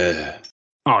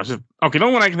 Oh, is it, okay. The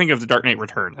only one I can think of is The Dark Knight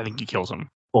Returns. I think he kills him.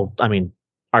 Well, I mean,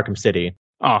 Arkham City.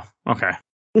 Oh, okay.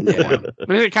 Yeah. But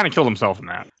he kind of killed himself in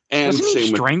that. And Doesn't he same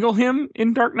with strangle him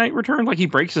in Dark Knight Returns? Like he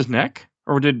breaks his neck,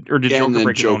 or did and Joker then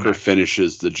break his own Joker neck?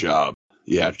 finishes the job.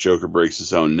 Yeah, Joker breaks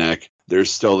his own neck.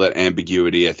 There's still that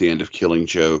ambiguity at the end of Killing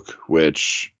Joke,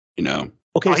 which, Okay,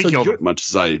 Oh, he so killed you're, him. much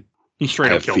as I He straight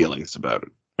up have killed him. feelings about it.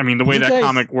 I mean, the way You that guys-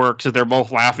 comic works is they're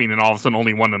both laughing, and all of a sudden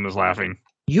only one of them is laughing.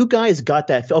 you guys got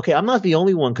that. Okay, I'm not the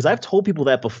only one because I've told people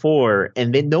that before,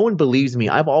 and then no one believes me.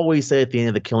 I've always said at the end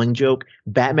of the Killing Joke,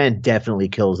 Batman definitely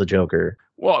kills the Joker.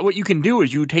 Well, what you can do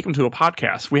is you take them to a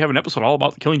podcast. We have an episode all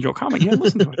about the Killing Joke comic. Yeah,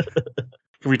 listen to it.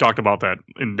 We talked about that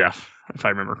in depth, if I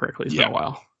remember correctly. It's been a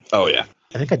while. Oh, yeah.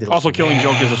 I think I did. Also, listen. Killing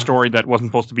Joke is a story that wasn't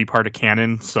supposed to be part of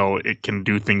canon, so it can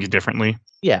do things differently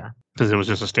Yeah. because it was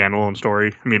just a standalone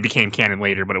story. I mean, it became canon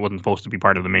later, but it wasn't supposed to be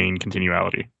part of the main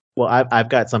continuality. Well, I've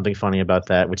got something funny about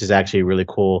that, which is actually really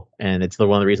cool, and it's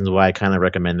one of the reasons why I kind of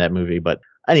recommend that movie. But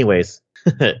anyways,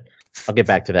 I'll get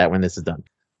back to that when this is done.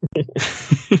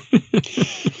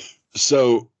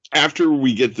 So after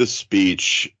we get this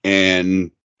speech and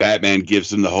Batman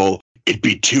gives him the whole, it'd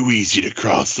be too easy to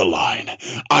cross the line,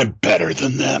 I'm better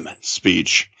than them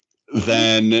speech,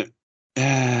 then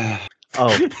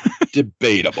Oh,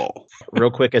 debatable.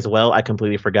 real quick as well, I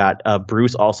completely forgot.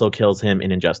 Bruce also kills him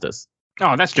in Injustice.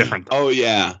 Oh, that's different. Oh,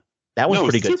 yeah. That was No,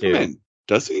 pretty it's good Superman. too.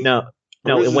 Does he? No,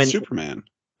 Or is it when Superman.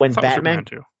 when That was Batman Superman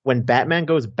too. when Batman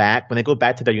goes back, when they go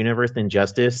back to their universe in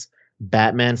Injustice,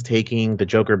 Batman's taking the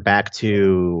Joker back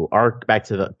to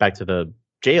the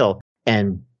jail,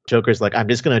 and Joker's like, I'm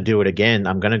just gonna do it again.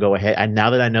 I'm gonna go ahead. And now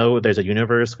that I know there's a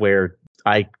universe where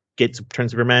I get to turn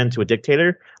Superman to a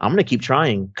dictator, I'm gonna keep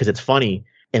trying because it's funny.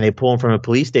 And they pull him from a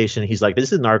police station. He's like,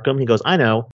 this is Arkham. He goes, I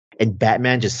know. And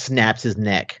Batman just snaps his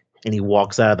neck, and he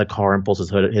walks out of the car and pulls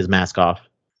his mask off.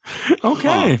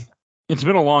 Okay. It's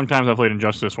been a long time since I played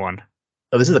Injustice 1.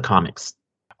 Oh, this is the comics.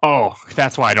 Oh,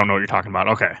 that's why I don't know what you're talking about.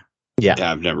 Okay. Yeah,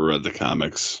 I've never read the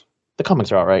comics. The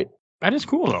comics are all right. That is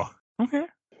cool, though. Okay.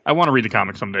 I want to read the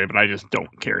comics someday, but I just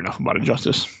don't care enough about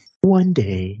Injustice. One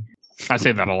day. I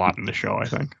say that a lot in the show, I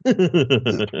think. I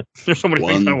There's so many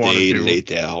One things I want day to do.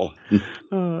 later.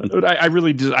 But I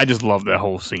really just love that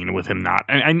whole scene with him not.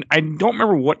 And I don't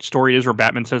remember what story it is where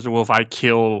Batman says, well, if I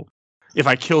kill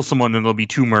someone, then there'll be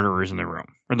two murderers in the room.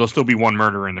 Or there'll still be one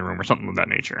murderer in the room or something of that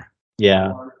nature.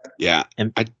 Yeah. Yeah.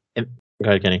 Go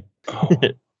ahead, Kenny. Oh,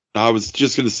 I was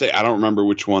just going to say, I don't remember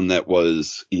which one that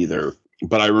was either,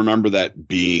 but I remember that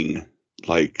being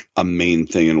like a main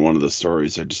thing in one of the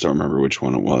stories. I just don't remember which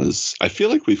one it was. I feel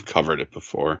like we've covered it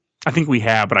before. I think we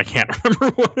have, but I can't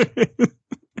remember what it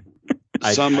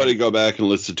is. Somebody go back and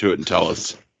listen to it and tell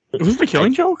us. Was it the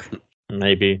Killing Joke?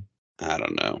 Maybe. I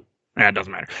don't know. It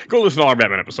doesn't matter. Go listen to all our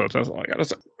Batman episodes. That's all I got to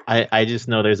say. I just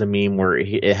know there's a meme where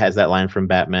it has that line from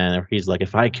Batman where he's like,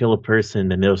 if I kill a person,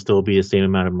 then there'll still be the same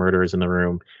amount of murderers in the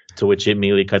room. To which it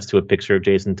immediately cuts to a picture of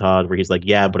Jason Todd where he's like,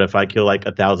 yeah, but if I kill like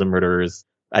 1,000 murderers,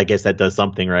 I guess that does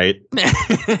something, right?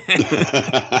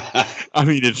 I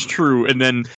mean, it's true. And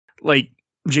then, like,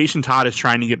 Jason Todd is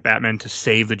trying to get Batman to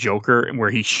save the Joker, where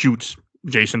he shoots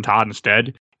Jason Todd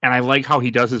instead. And I like how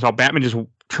he does this, how Batman just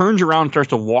turns around and starts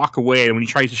to walk away. And when he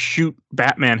tries to shoot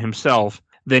Batman himself,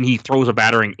 then he throws a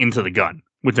battering into the gun,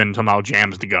 which then somehow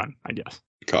jams the gun, I guess.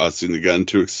 Causing the gun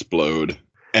to explode.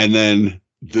 And then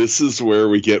this is where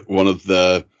we get one of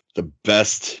the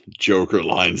best Joker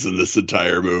lines in this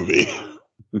entire movie.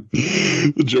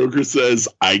 The Joker says,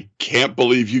 I can't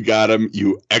believe you got him,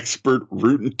 you expert,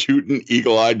 rootin' tootin',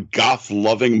 eagle-eyed,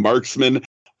 goth-loving marksman.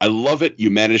 I love it.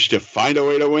 You managed to find a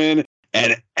way to win,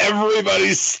 and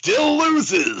everybody still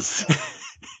loses.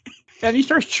 And he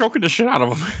starts choking the shit out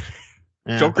of him.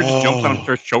 Yeah. Joker just jumps on him and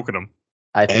starts choking him.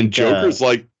 I think, And Joker's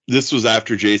like, this was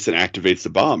after Jason activates the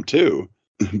bomb, too.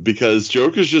 Because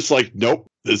Joker's just like, nope,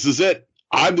 this is it.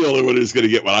 I'm the only one who's going to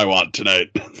get what I want tonight.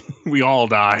 We all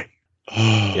die.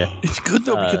 Yeah. It's good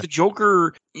though because the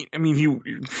Joker. I mean, if you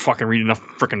fucking read enough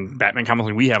freaking Batman comics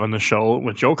like we have on the show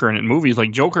with Joker and in movies,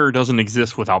 like Joker doesn't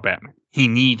exist without Batman. He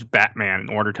needs Batman in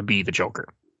order to be the Joker.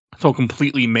 So it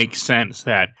completely makes sense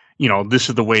that this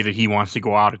is the way that he wants to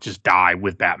go out and just die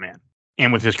with Batman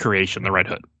and with his creation, the Red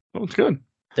Hood. So it's good.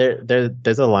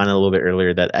 There's a line a little bit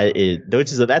earlier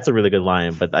that's a really good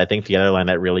line, but I think the other line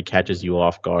that really catches you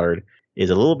off guard is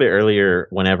a little bit earlier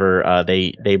whenever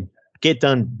they get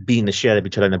done beating the shit out of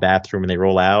each other in the bathroom and they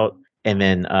roll out, and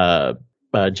then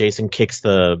Jason kicks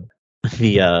the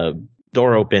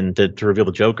door open to reveal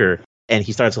the Joker, and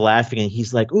he starts laughing and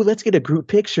he's like, "Ooh, let's get a group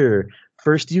picture.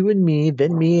 First you and me,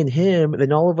 then me and him,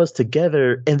 then all of us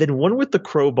together, and then one with the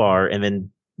crowbar." And then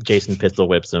Jason pistol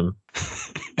whips him.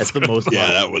 That's the most.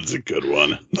 Yeah, that was a good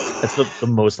one. That's the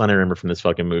most line I remember from this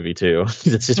fucking movie too.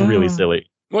 It's just really silly.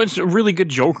 Well, it's a really good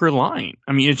Joker line.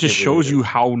 I mean, it just shows you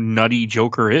how nutty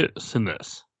Joker is in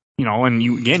this. You know, and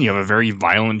you have a very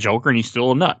violent Joker, and he's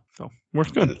still a nut. So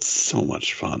works good. It's so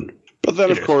much fun. But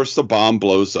then, of course, the bomb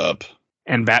blows up,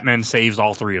 and Batman saves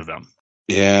all three of them.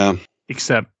 Yeah.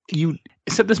 Except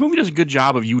this movie does a good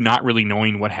job of you not really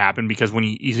knowing what happened, because when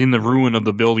he's in the ruin of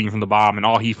the building from the bomb, and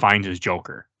all he finds is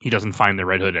Joker. He doesn't find the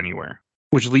Red Hood anywhere,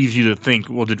 which leaves you to think,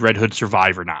 well, did Red Hood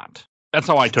survive or not? That's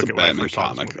how I took it when I first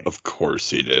saw this movie. Of course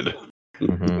he did.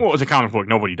 Mm-hmm. Well, it's a comic book.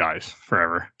 Nobody dies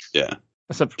forever. Yeah.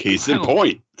 Except, case in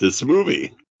point, this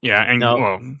movie. Yeah,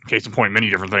 and case in point, many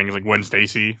different things, like Gwen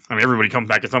Stacy. I mean, everybody comes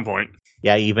back at some point.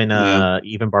 Yeah, even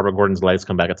Barbara Gordon's lights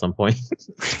come back at some point.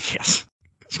 Yes.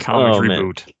 It's comics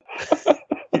reboot.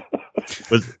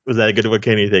 Was that a good one,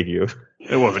 Kenny? Thank you.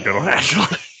 It was a good one,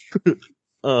 actually.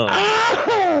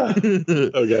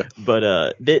 Okay.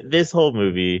 But this whole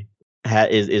movie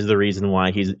is the reason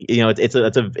why he's,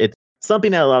 it's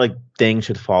something that a lot of things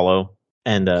should follow,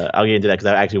 and I'll get into that because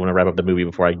I actually want to wrap up the movie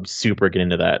before I super get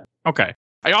into that. Okay.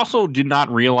 I also did not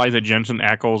realize that Jensen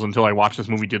Ackles, until I watched this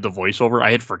movie, did the voiceover.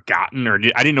 I had forgotten,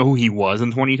 I didn't know who he was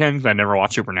in 2010 because I never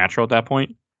watched Supernatural at that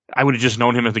point. I would have just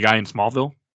known him as the guy in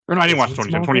Smallville. Or no, I didn't watch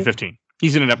 2015.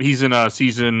 He's in a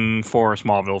season 4 of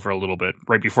Smallville for a little bit,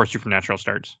 right before Supernatural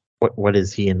starts. What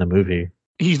is he in the movie?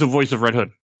 He's the voice of Red Hood.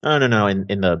 Oh no, in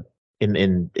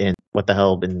what the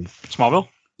hell in Smallville?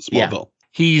 Yeah.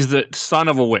 He's the son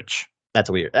of a witch.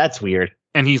 That's weird.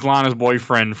 And he's Lana's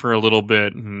boyfriend for a little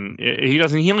bit. And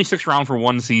he only sticks around for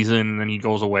one season, and then he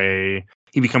goes away.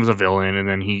 He becomes a villain, and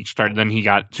then he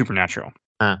got Supernatural.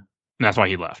 And that's why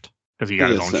he left. Because he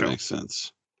got his own show. That makes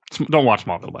sense. Don't watch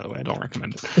Smallville, by the way. I don't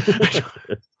recommend it.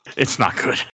 It's not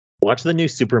good. Watch the new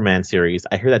Superman series.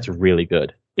 I hear that's really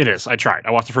good. It is. I tried.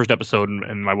 I watched the first episode,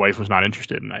 and my wife was not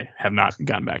interested, and I have not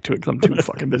gotten back to it because I'm too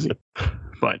fucking busy.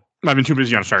 But I've been too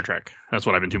busy on Star Trek. That's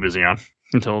what I've been too busy on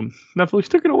until Netflix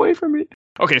took it away from me.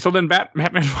 Okay, so then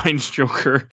Batman finds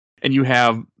Joker, and you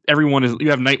have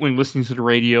Nightwing listening to the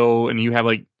radio, and you have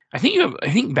I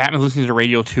think Batman's listening to the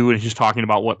radio too, and he's just talking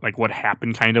about what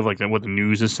happened, kind of like what the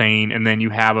news is saying, and then you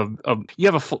have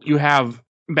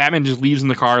Batman just leaves in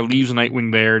the car, leaves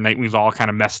Nightwing there. Nightwing's all kind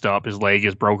of messed up, his leg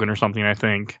is broken or something, I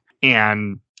think,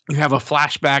 and you have a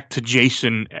flashback to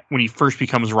Jason when he first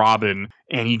becomes Robin,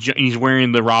 and he's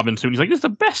wearing the Robin suit. And he's like, "This is the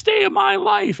best day of my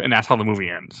life," and that's how the movie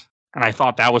ends. And I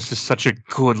thought that was just such a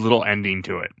good little ending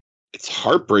to it. It's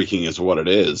heartbreaking, is what it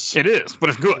is. It is, but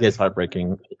it's good. It is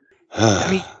heartbreaking.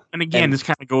 And again, this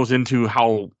kind of goes into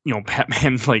how,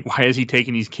 Batman, why is he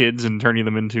taking these kids and turning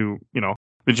them into,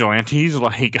 vigilantes?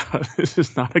 This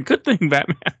is not a good thing,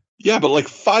 Batman. Yeah, but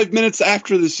 5 minutes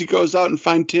after this, he goes out and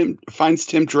finds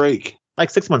Tim Drake.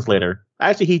 6 months later.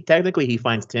 Actually, he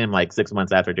finds Tim 6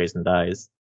 months after Jason dies.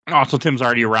 Oh, so Tim's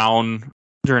already around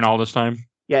during all this time?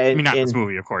 Yeah, not in this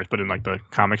movie, of course, but in the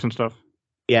comics and stuff.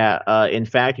 Yeah, in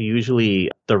fact, usually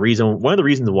one of the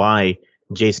reasons why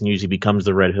Jason usually becomes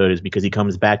the Red Hood is because he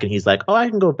comes back and he's like, "Oh, I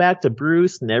can go back to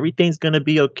Bruce and everything's gonna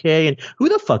be okay." And who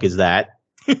the fuck is that?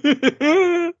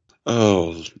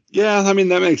 Oh, yeah. I mean,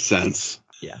 that makes sense.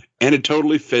 Yeah, and it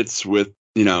totally fits with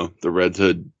the Red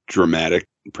Hood dramatic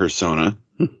persona.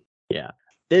 Yeah,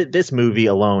 this movie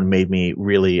alone made me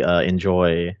really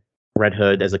enjoy Red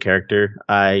Hood as a character.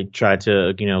 I try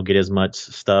to, get as much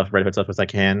Red Hood stuff as I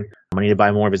can. I need to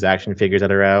buy more of his action figures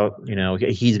that are out.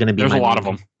 He's going to be. There's a lot of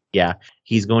them. Yeah,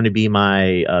 he's going to be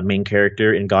my main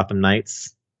character in Gotham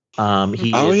Knights.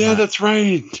 That's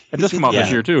right. It does come out this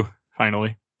year too.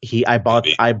 Finally, I bought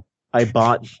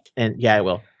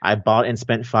and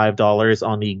spent $5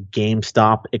 on the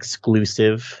GameStop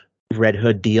exclusive Red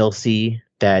Hood DLC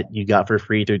that you got for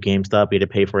free through GameStop. You had to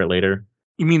pay for it later.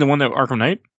 You mean the one that Arkham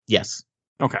Knight? Yes.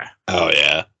 Okay. Oh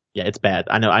yeah. Yeah, it's bad.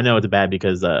 I know it's bad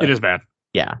because it is bad.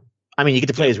 Yeah, I mean you get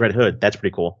to play as Red Hood. That's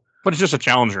pretty cool. But it's just a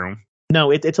challenge room. No,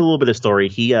 it's a little bit of story.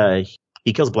 He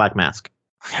kills Black Mask.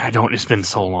 It's been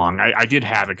so long. I did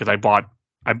have it because I bought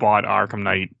Arkham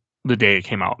Knight the day it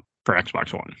came out for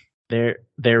Xbox One.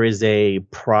 There is a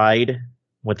Pride.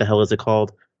 What the hell is it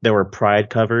called? There were Pride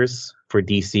covers for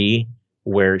DC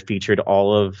where it featured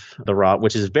all of the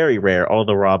which is very rare, all of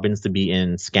the Robins to be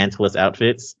in scantless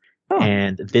outfits. Oh.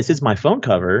 And this is my phone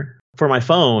cover for my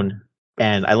phone,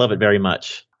 and I love it very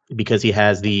much because he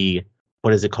has the,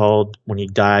 what is it called when you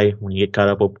die, when you get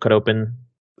cut open?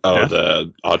 Oh, yeah.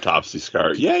 The autopsy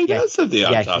scar. Yeah, he does have the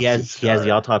autopsy scar. He has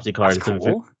the autopsy card.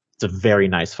 Cool. It's a very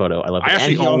nice photo. I love it. I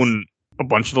actually own a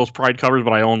bunch of those Pride covers,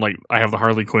 but I own I have the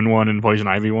Harley Quinn one and Poison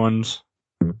Ivy ones.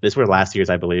 This were last year's,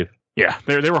 I believe. Yeah,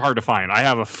 they were hard to find. I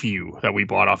have a few that we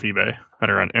bought off eBay that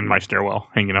are in my stairwell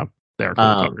hanging up. They're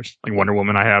cool covers. Like Wonder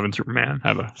Woman I have and Superman.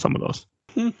 I have some of those.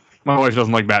 My wife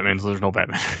doesn't like Batman, so there's no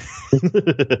Batman.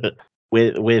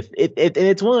 with it, and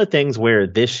it's one of the things where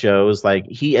this shows like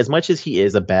he, as much as he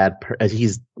is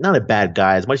he's not a bad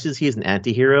guy, as much as he is an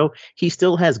anti-hero, he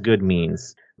still has good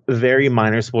means. Very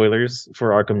minor spoilers for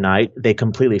Arkham Knight. They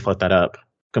completely fucked that up.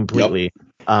 Completely.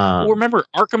 Yep. Well, remember,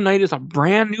 Arkham Knight is a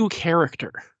brand new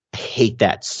character. I hate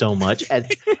that so much.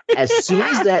 As soon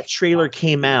as that trailer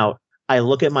came out, I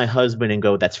look at my husband and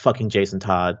go, "That's fucking Jason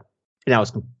Todd," and I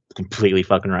was completely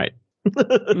fucking right.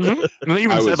 Mm-hmm. And they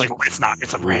even said like, "It's not.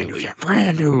 It's a brand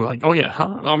new." Like, oh yeah,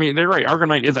 huh? I mean, they're right. Arkham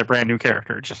Knight is a brand new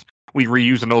character. It's just we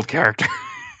reuse an old character.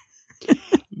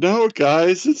 No,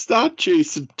 guys, it's not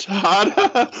Jason Todd.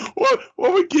 What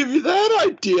would give you that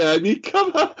idea? I mean,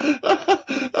 come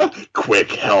on.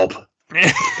 Quick help.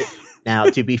 Now,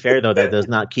 to be fair, though, that does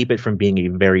not keep it from being a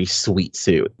very sweet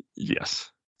suit. Yes.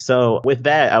 So with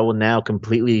that, I will now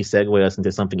completely segue us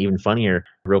into something even funnier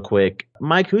real quick.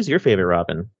 Mike, who's your favorite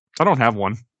Robin? I don't have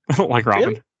one. I don't like Robin.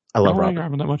 Really? I love Robin. Like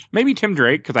Robin that much. Maybe Tim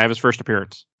Drake, because I have his first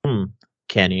appearance.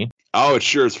 Kenny. Oh, it's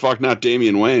sure as fuck not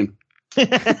Damian Wayne.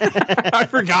 I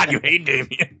forgot you hate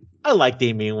Damian. I like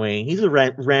Damian Wayne. He's a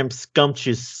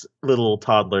ramscrumptious little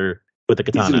toddler with a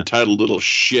katana. He's an entitled little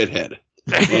shithead.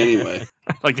 Anyway.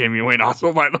 I like Damian Wayne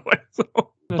also, by the way. So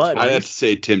but I have to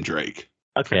say Tim Drake.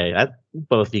 Okay, that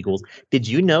both equals. Did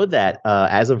you know that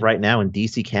as of right now in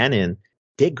DC canon,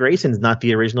 Dick Grayson's not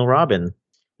the original Robin?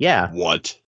 Yeah.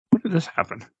 What? When did this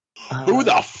happen? Who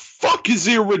the fuck is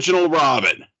the original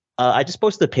Robin? I just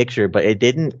posted a picture, but it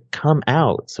didn't come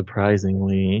out,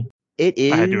 surprisingly. It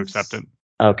is... I had to accept it.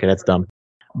 Okay, that's dumb.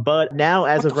 But now,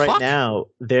 as of right now,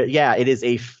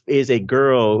 it is a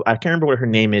girl. I can't remember what her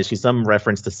name is. She's some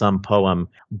reference to some poem,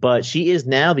 but she is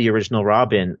now the original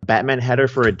Robin. Batman had her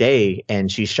for a day,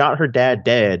 and she shot her dad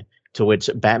dead. To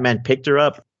which Batman picked her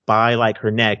up by like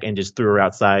her neck and just threw her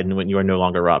outside, and went, "You are no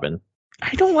longer Robin."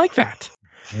 I don't like that.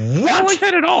 What? I don't like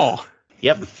that at all.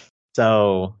 Yep.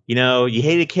 So you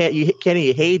hated Kenny.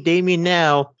 You hate Damian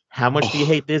now. How much do you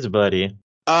hate this, buddy?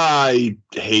 I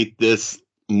hate this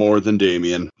more than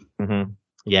Damian. Mm-hmm.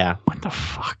 Yeah. What the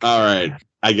fuck? All right.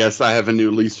 I guess I have a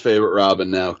new least favorite Robin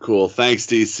now. Cool. Thanks,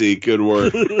 DC. Good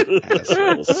work.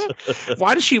 Assholes.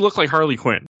 Why does she look like Harley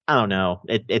Quinn? I don't know.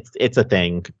 It's a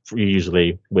thing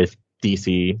usually with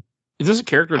DC. Is this a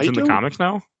character that's in the comics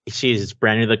now? She's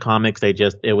brand new to the comics.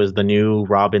 It was the new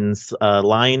Robins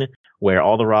line where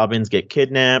all the Robins get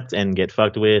kidnapped and get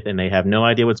fucked with, and they have no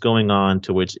idea what's going on,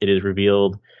 to which it is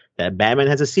revealed that Batman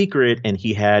has a secret, and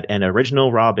he had an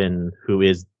original Robin who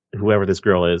is whoever this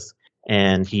girl is.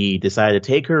 And he decided to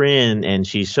take her in, and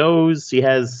she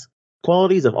has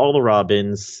qualities of all the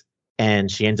Robins, and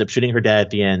she ends up shooting her dad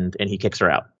at the end, and he kicks her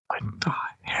out. What the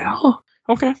hell?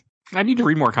 Okay. I need to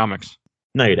read more comics.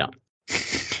 No, you don't.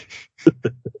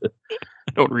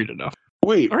 I don't read enough.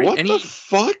 Wait, right, what the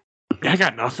fuck? I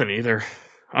got nothing either.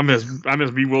 I'm as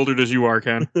bewildered as you are,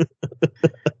 Ken.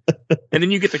 And then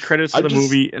you get the credits of the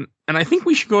movie, and I think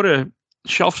we should go to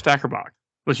Shelf Stacker Box.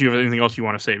 Unless you have anything else you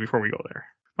want to say before we go there.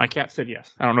 My cat said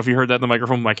yes. I don't know if you heard that in the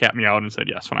microphone. My cat meowed and said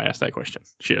yes when I asked that question.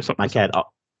 She has something.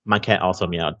 My cat also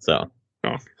meowed. So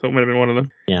it might have been one of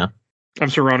them. Yeah. I'm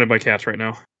surrounded by cats right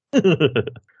now, and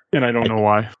I don't know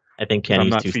why. I think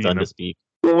Kenny's too stunned to speak.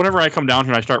 Well, whenever I come down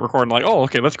here and I start recording, like, oh,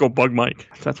 okay, let's go bug Mike.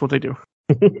 That's what they do.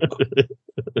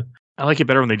 I like it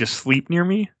better when they just sleep near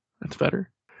me. That's better.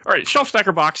 All right, Shelf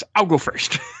Stacker Box. I'll go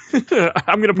first.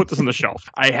 I'm going to put this on the shelf.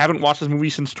 I haven't watched this movie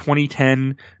since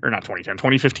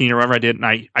 2015 or whatever I did. And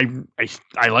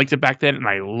I liked it back then, and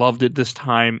I loved it this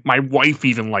time. My wife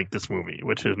even liked this movie,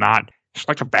 which is not just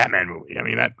like a Batman movie. I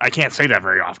mean, I can't say that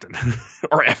very often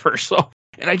or ever. So,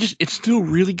 and it's still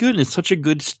really good. And it's such a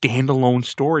good standalone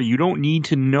story. You don't need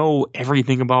to know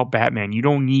everything about Batman. You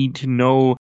don't need to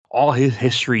know all his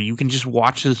history. You can just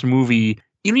watch this movie.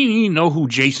 You don't even need to know who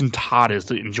Jason Todd is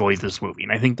to enjoy this movie.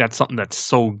 And I think that's something that's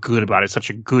so good about it. It's such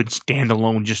a good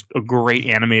standalone, just a great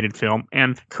animated film.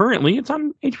 And currently it's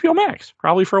on HBO Max,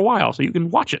 probably for a while. So you can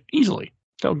watch it easily.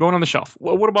 So going on the shelf.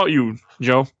 Well, what about you,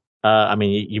 Joe? I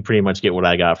mean, you pretty much get what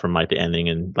I got from like the ending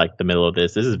and like the middle of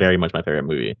this. This is very much my favorite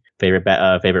movie.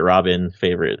 Favorite Robin,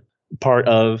 favorite part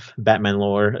of Batman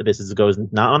lore. This goes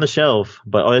not on the shelf,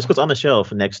 but this goes on the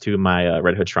shelf next to my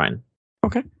Red Hood Shrine.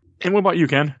 Okay. And what about you,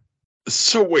 Ken?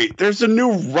 So wait, there's a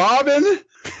new Robin?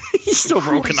 He's still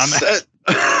broken on that.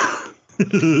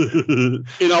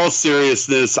 In all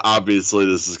seriousness, obviously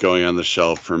this is going on the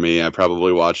shelf for me. I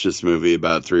probably watch this movie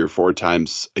about 3 or 4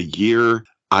 times a year.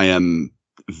 I am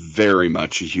very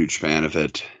much a huge fan of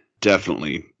it.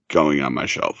 Definitely going on my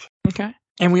shelf. Okay.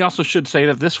 And we also should say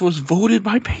that this was voted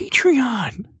by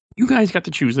Patreon. You guys got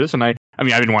to choose this, and I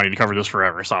mean, I've been wanting to cover this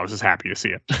forever, so I was just happy to see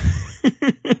it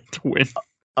to win.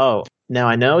 Oh, now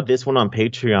I know this one on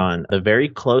Patreon, a very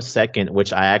close second,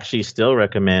 which I actually still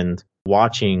recommend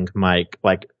watching, Mike,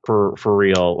 like for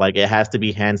real. Like, it has to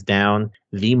be hands down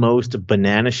the most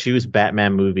banana shoes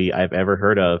Batman movie I've ever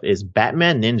heard of is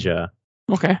Batman Ninja.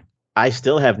 Okay. I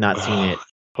still have not seen it,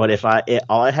 but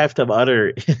all I have to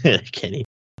mutter, Kenny,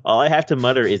 all I have to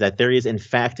mutter is that there is in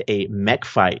fact a mech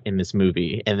fight in this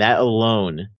movie, and that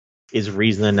alone is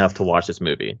reason enough to watch this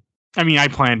movie. I mean, I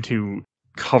plan to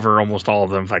cover almost all of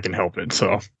them if I can help it.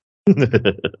 So,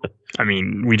 I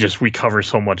mean, we cover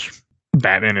so much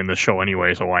Batman in the show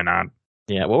anyway, so why not?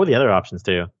 Yeah. What were the other options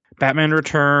too? Batman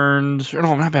Returns.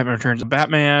 No, not Batman Returns.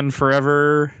 Batman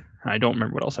Forever. I don't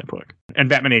remember what else I put. And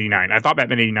Batman 89. I thought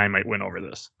Batman 89 might win over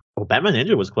this. Well, Batman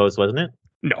Ninja was close, wasn't it?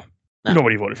 No.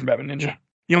 Nobody voted for Batman Ninja.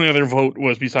 The only other vote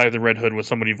was, besides the Red Hood, was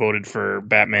somebody voted for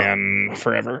Batman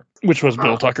Forever, which was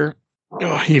Bill Tucker.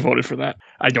 Oh, he voted for that.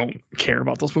 I don't care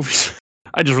about those movies.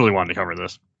 I just really wanted to cover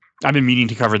this. I've been meaning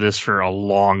to cover this for a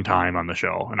long time on the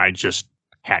show, and I just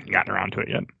hadn't gotten around to it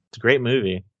yet. It's a great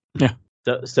movie. Yeah.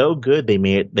 So good they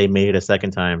made it a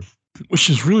second time. Which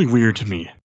is really weird to me.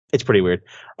 It's pretty weird.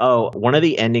 Oh, one of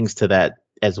the endings to that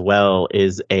as well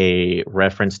is a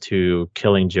reference to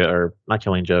Killing Joke, or not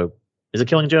Killing Joke. Is it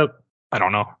Killing Joke? I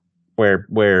don't know.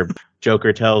 Where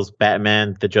Joker tells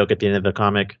Batman the joke at the end of the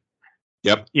comic.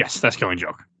 Yep. Yes, that's Killing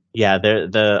Joke.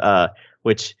 Yeah,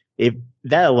 which if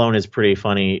that alone is pretty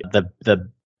funny.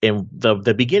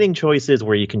 The beginning choices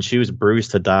where you can choose Bruce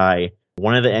to die.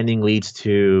 One of the ending leads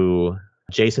to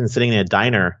Jason sitting in a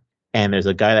diner, and there's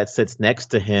a guy that sits next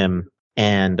to him,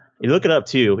 and you look it up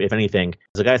too, if anything.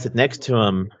 There's a guy that sits next to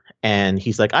him, and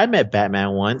he's like, I met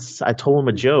Batman once. I told him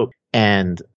a joke,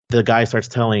 and the guy starts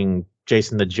telling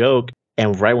Jason the joke,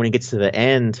 and right when he gets to the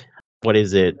end,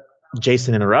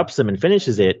 Jason interrupts him and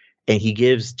finishes it, and he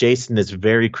gives Jason this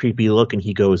very creepy look, and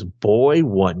he goes, "Boy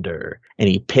wonder,"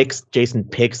 and Jason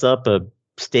picks up a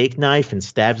steak knife and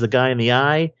stabs the guy in the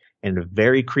eye, and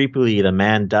very creepily the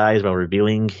man dies while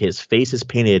revealing his face is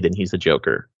painted and he's the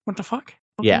Joker. What the fuck?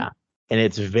 Okay. Yeah, and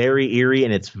it's very eerie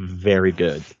and it's very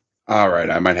good. All right,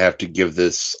 I might have to give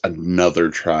this another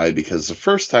try because the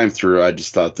first time through, I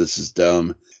just thought this is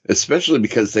dumb, especially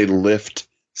because they lift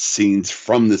scenes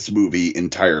from this movie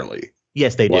entirely.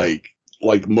 Yes, they do.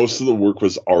 Like most of the work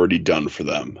was already done for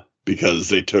them because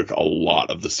they took a lot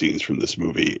of the scenes from this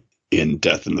movie in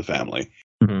Death in the Family.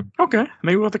 Mm-hmm. Okay,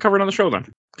 maybe we'll have to cover it on the show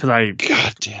then. Because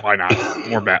God damn. Why not?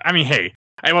 More bad. I mean, hey,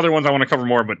 I have other ones I want to cover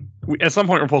more, but at some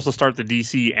point we're supposed to start the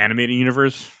DC animated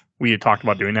universe. We had talked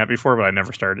about doing that before, but I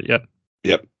never started yet.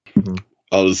 Yep. Mm-hmm.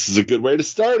 Oh, this is a good way to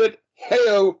start it.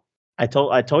 Heyo. I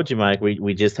told you, Mike.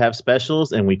 We just have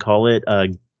specials, and we call it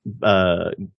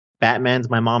Batman's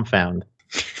My Mom Found.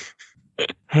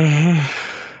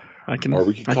 Or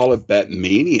we could call it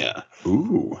Batmania.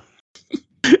 Ooh.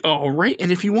 Oh, right.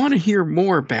 And if you want to hear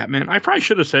more Batman, I probably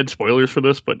should have said spoilers for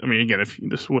this, but I mean, again, if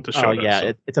this is what the show does.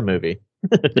 So. It's a movie.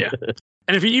 Yeah.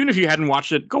 And even if you hadn't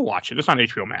watched it, go watch it. It's on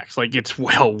HBO Max. Like, it's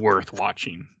well worth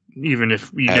watching. Even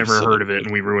if you never heard of it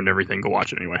and we ruined everything, go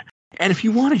watch it anyway. And if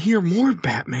you want to hear more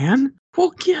Batman,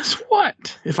 well, guess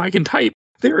what? If I can type,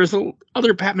 there is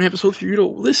other Batman episode for you to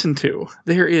listen to.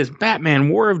 There is Batman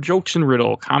War of Jokes and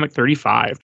Riddle, Comic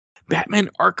 35. Batman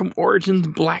Arkham Origins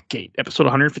Blackgate, episode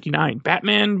 159.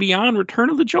 Batman Beyond Return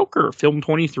of the Joker, film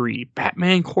 23.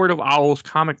 Batman Court of Owls,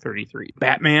 comic 33.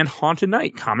 Batman Haunted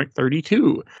Knight, comic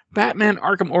 32. Batman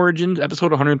Arkham Origins,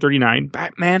 episode 139.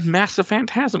 Batman Mask of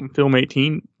Phantasm, film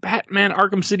 18. Batman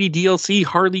Arkham City DLC,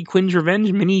 Harley Quinn's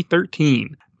Revenge, mini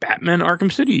 13. Batman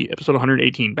Arkham City, episode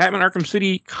 118. Batman Arkham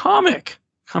City comic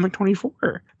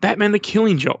 24. Batman the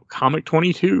Killing Joke, comic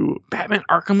 22. Batman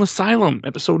Arkham Asylum,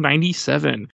 episode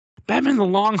 97. Batman The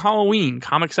Long Halloween,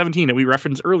 comic 17 that we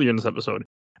referenced earlier in this episode.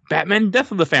 Batman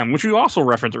Death of the Family, which we also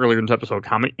referenced earlier in this episode,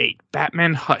 comic 8.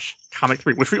 Batman Hush, comic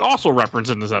 3, which we also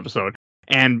referenced in this episode.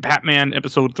 And Batman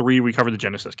episode 3, we covered the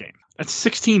Genesis game. That's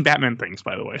 16 Batman things,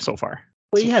 by the way, so far.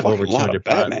 Well, you have over 200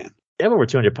 Batman. You have over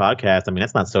 200 podcasts. I mean,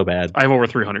 that's not so bad. I have over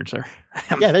 300, sir.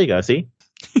 Yeah, there you go. See?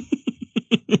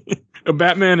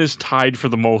 Batman is tied for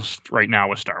the most right now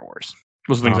with Star Wars.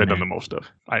 Those are things I've done the most of.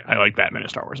 I like Batman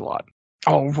and Star Wars a lot.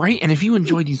 All right, and if you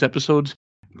enjoyed these episodes,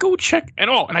 go check.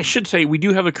 And I should say, we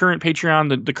do have a current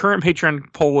Patreon. The current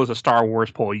Patreon poll is a Star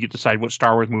Wars poll. You get to decide what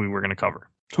Star Wars movie we're going to cover.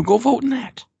 So go vote in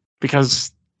that,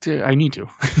 because I need to.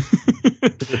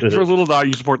 For a little dollar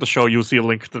you support the show, you'll see a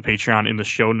link to the Patreon in the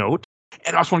show note.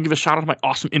 And I also want to give a shout out to my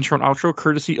awesome intro and outro,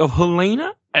 courtesy of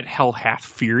Helena at Hell Hath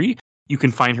Fury. You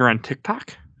can find her on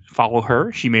TikTok. Follow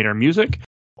her. She made our music.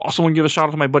 Also want to give a shout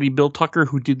out to my buddy Bill Tucker,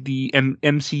 who did the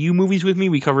MCU movies with me.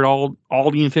 We covered all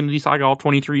the Infinity Saga, all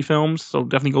 23 films. So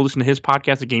definitely go listen to his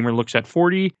podcast, The Gamer Looks at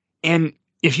 40. And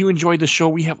if you enjoyed the show,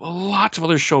 we have lots of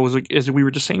other shows. Like, as we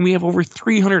were just saying, we have over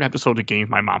 300 episodes of Games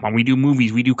My Mom on. We do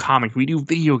movies, we do comics, we do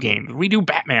video games, we do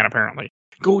Batman, apparently.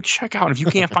 Go check out. If you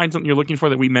can't find something you're looking for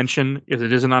that we mention, if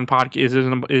it isn't on podcast, it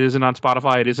isn't on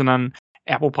Spotify, it isn't on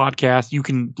Apple Podcasts, you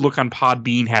can look on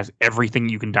Podbean, has everything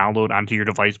you can download onto your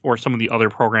device, or some of the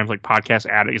other programs like Podcast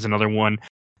Addict is another one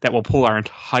that will pull our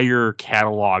entire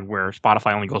catalog, where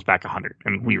Spotify only goes back 100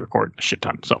 and we record a shit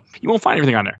ton. So you won't find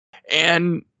everything on there.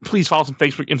 And please follow us on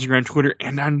Facebook, Instagram, Twitter,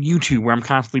 and on YouTube, where I'm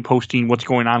constantly posting what's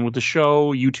going on with the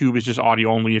show. YouTube is just audio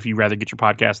only. If you'd rather get your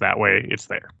podcast that way, it's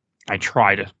there. I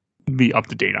try to be up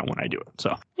to date on when I do it.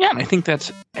 So yeah, and I think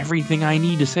that's everything I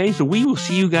need to say. So we will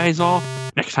see you guys all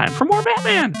next time for more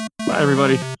Batman. Bye,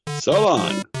 everybody. So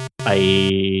long.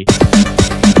 Bye.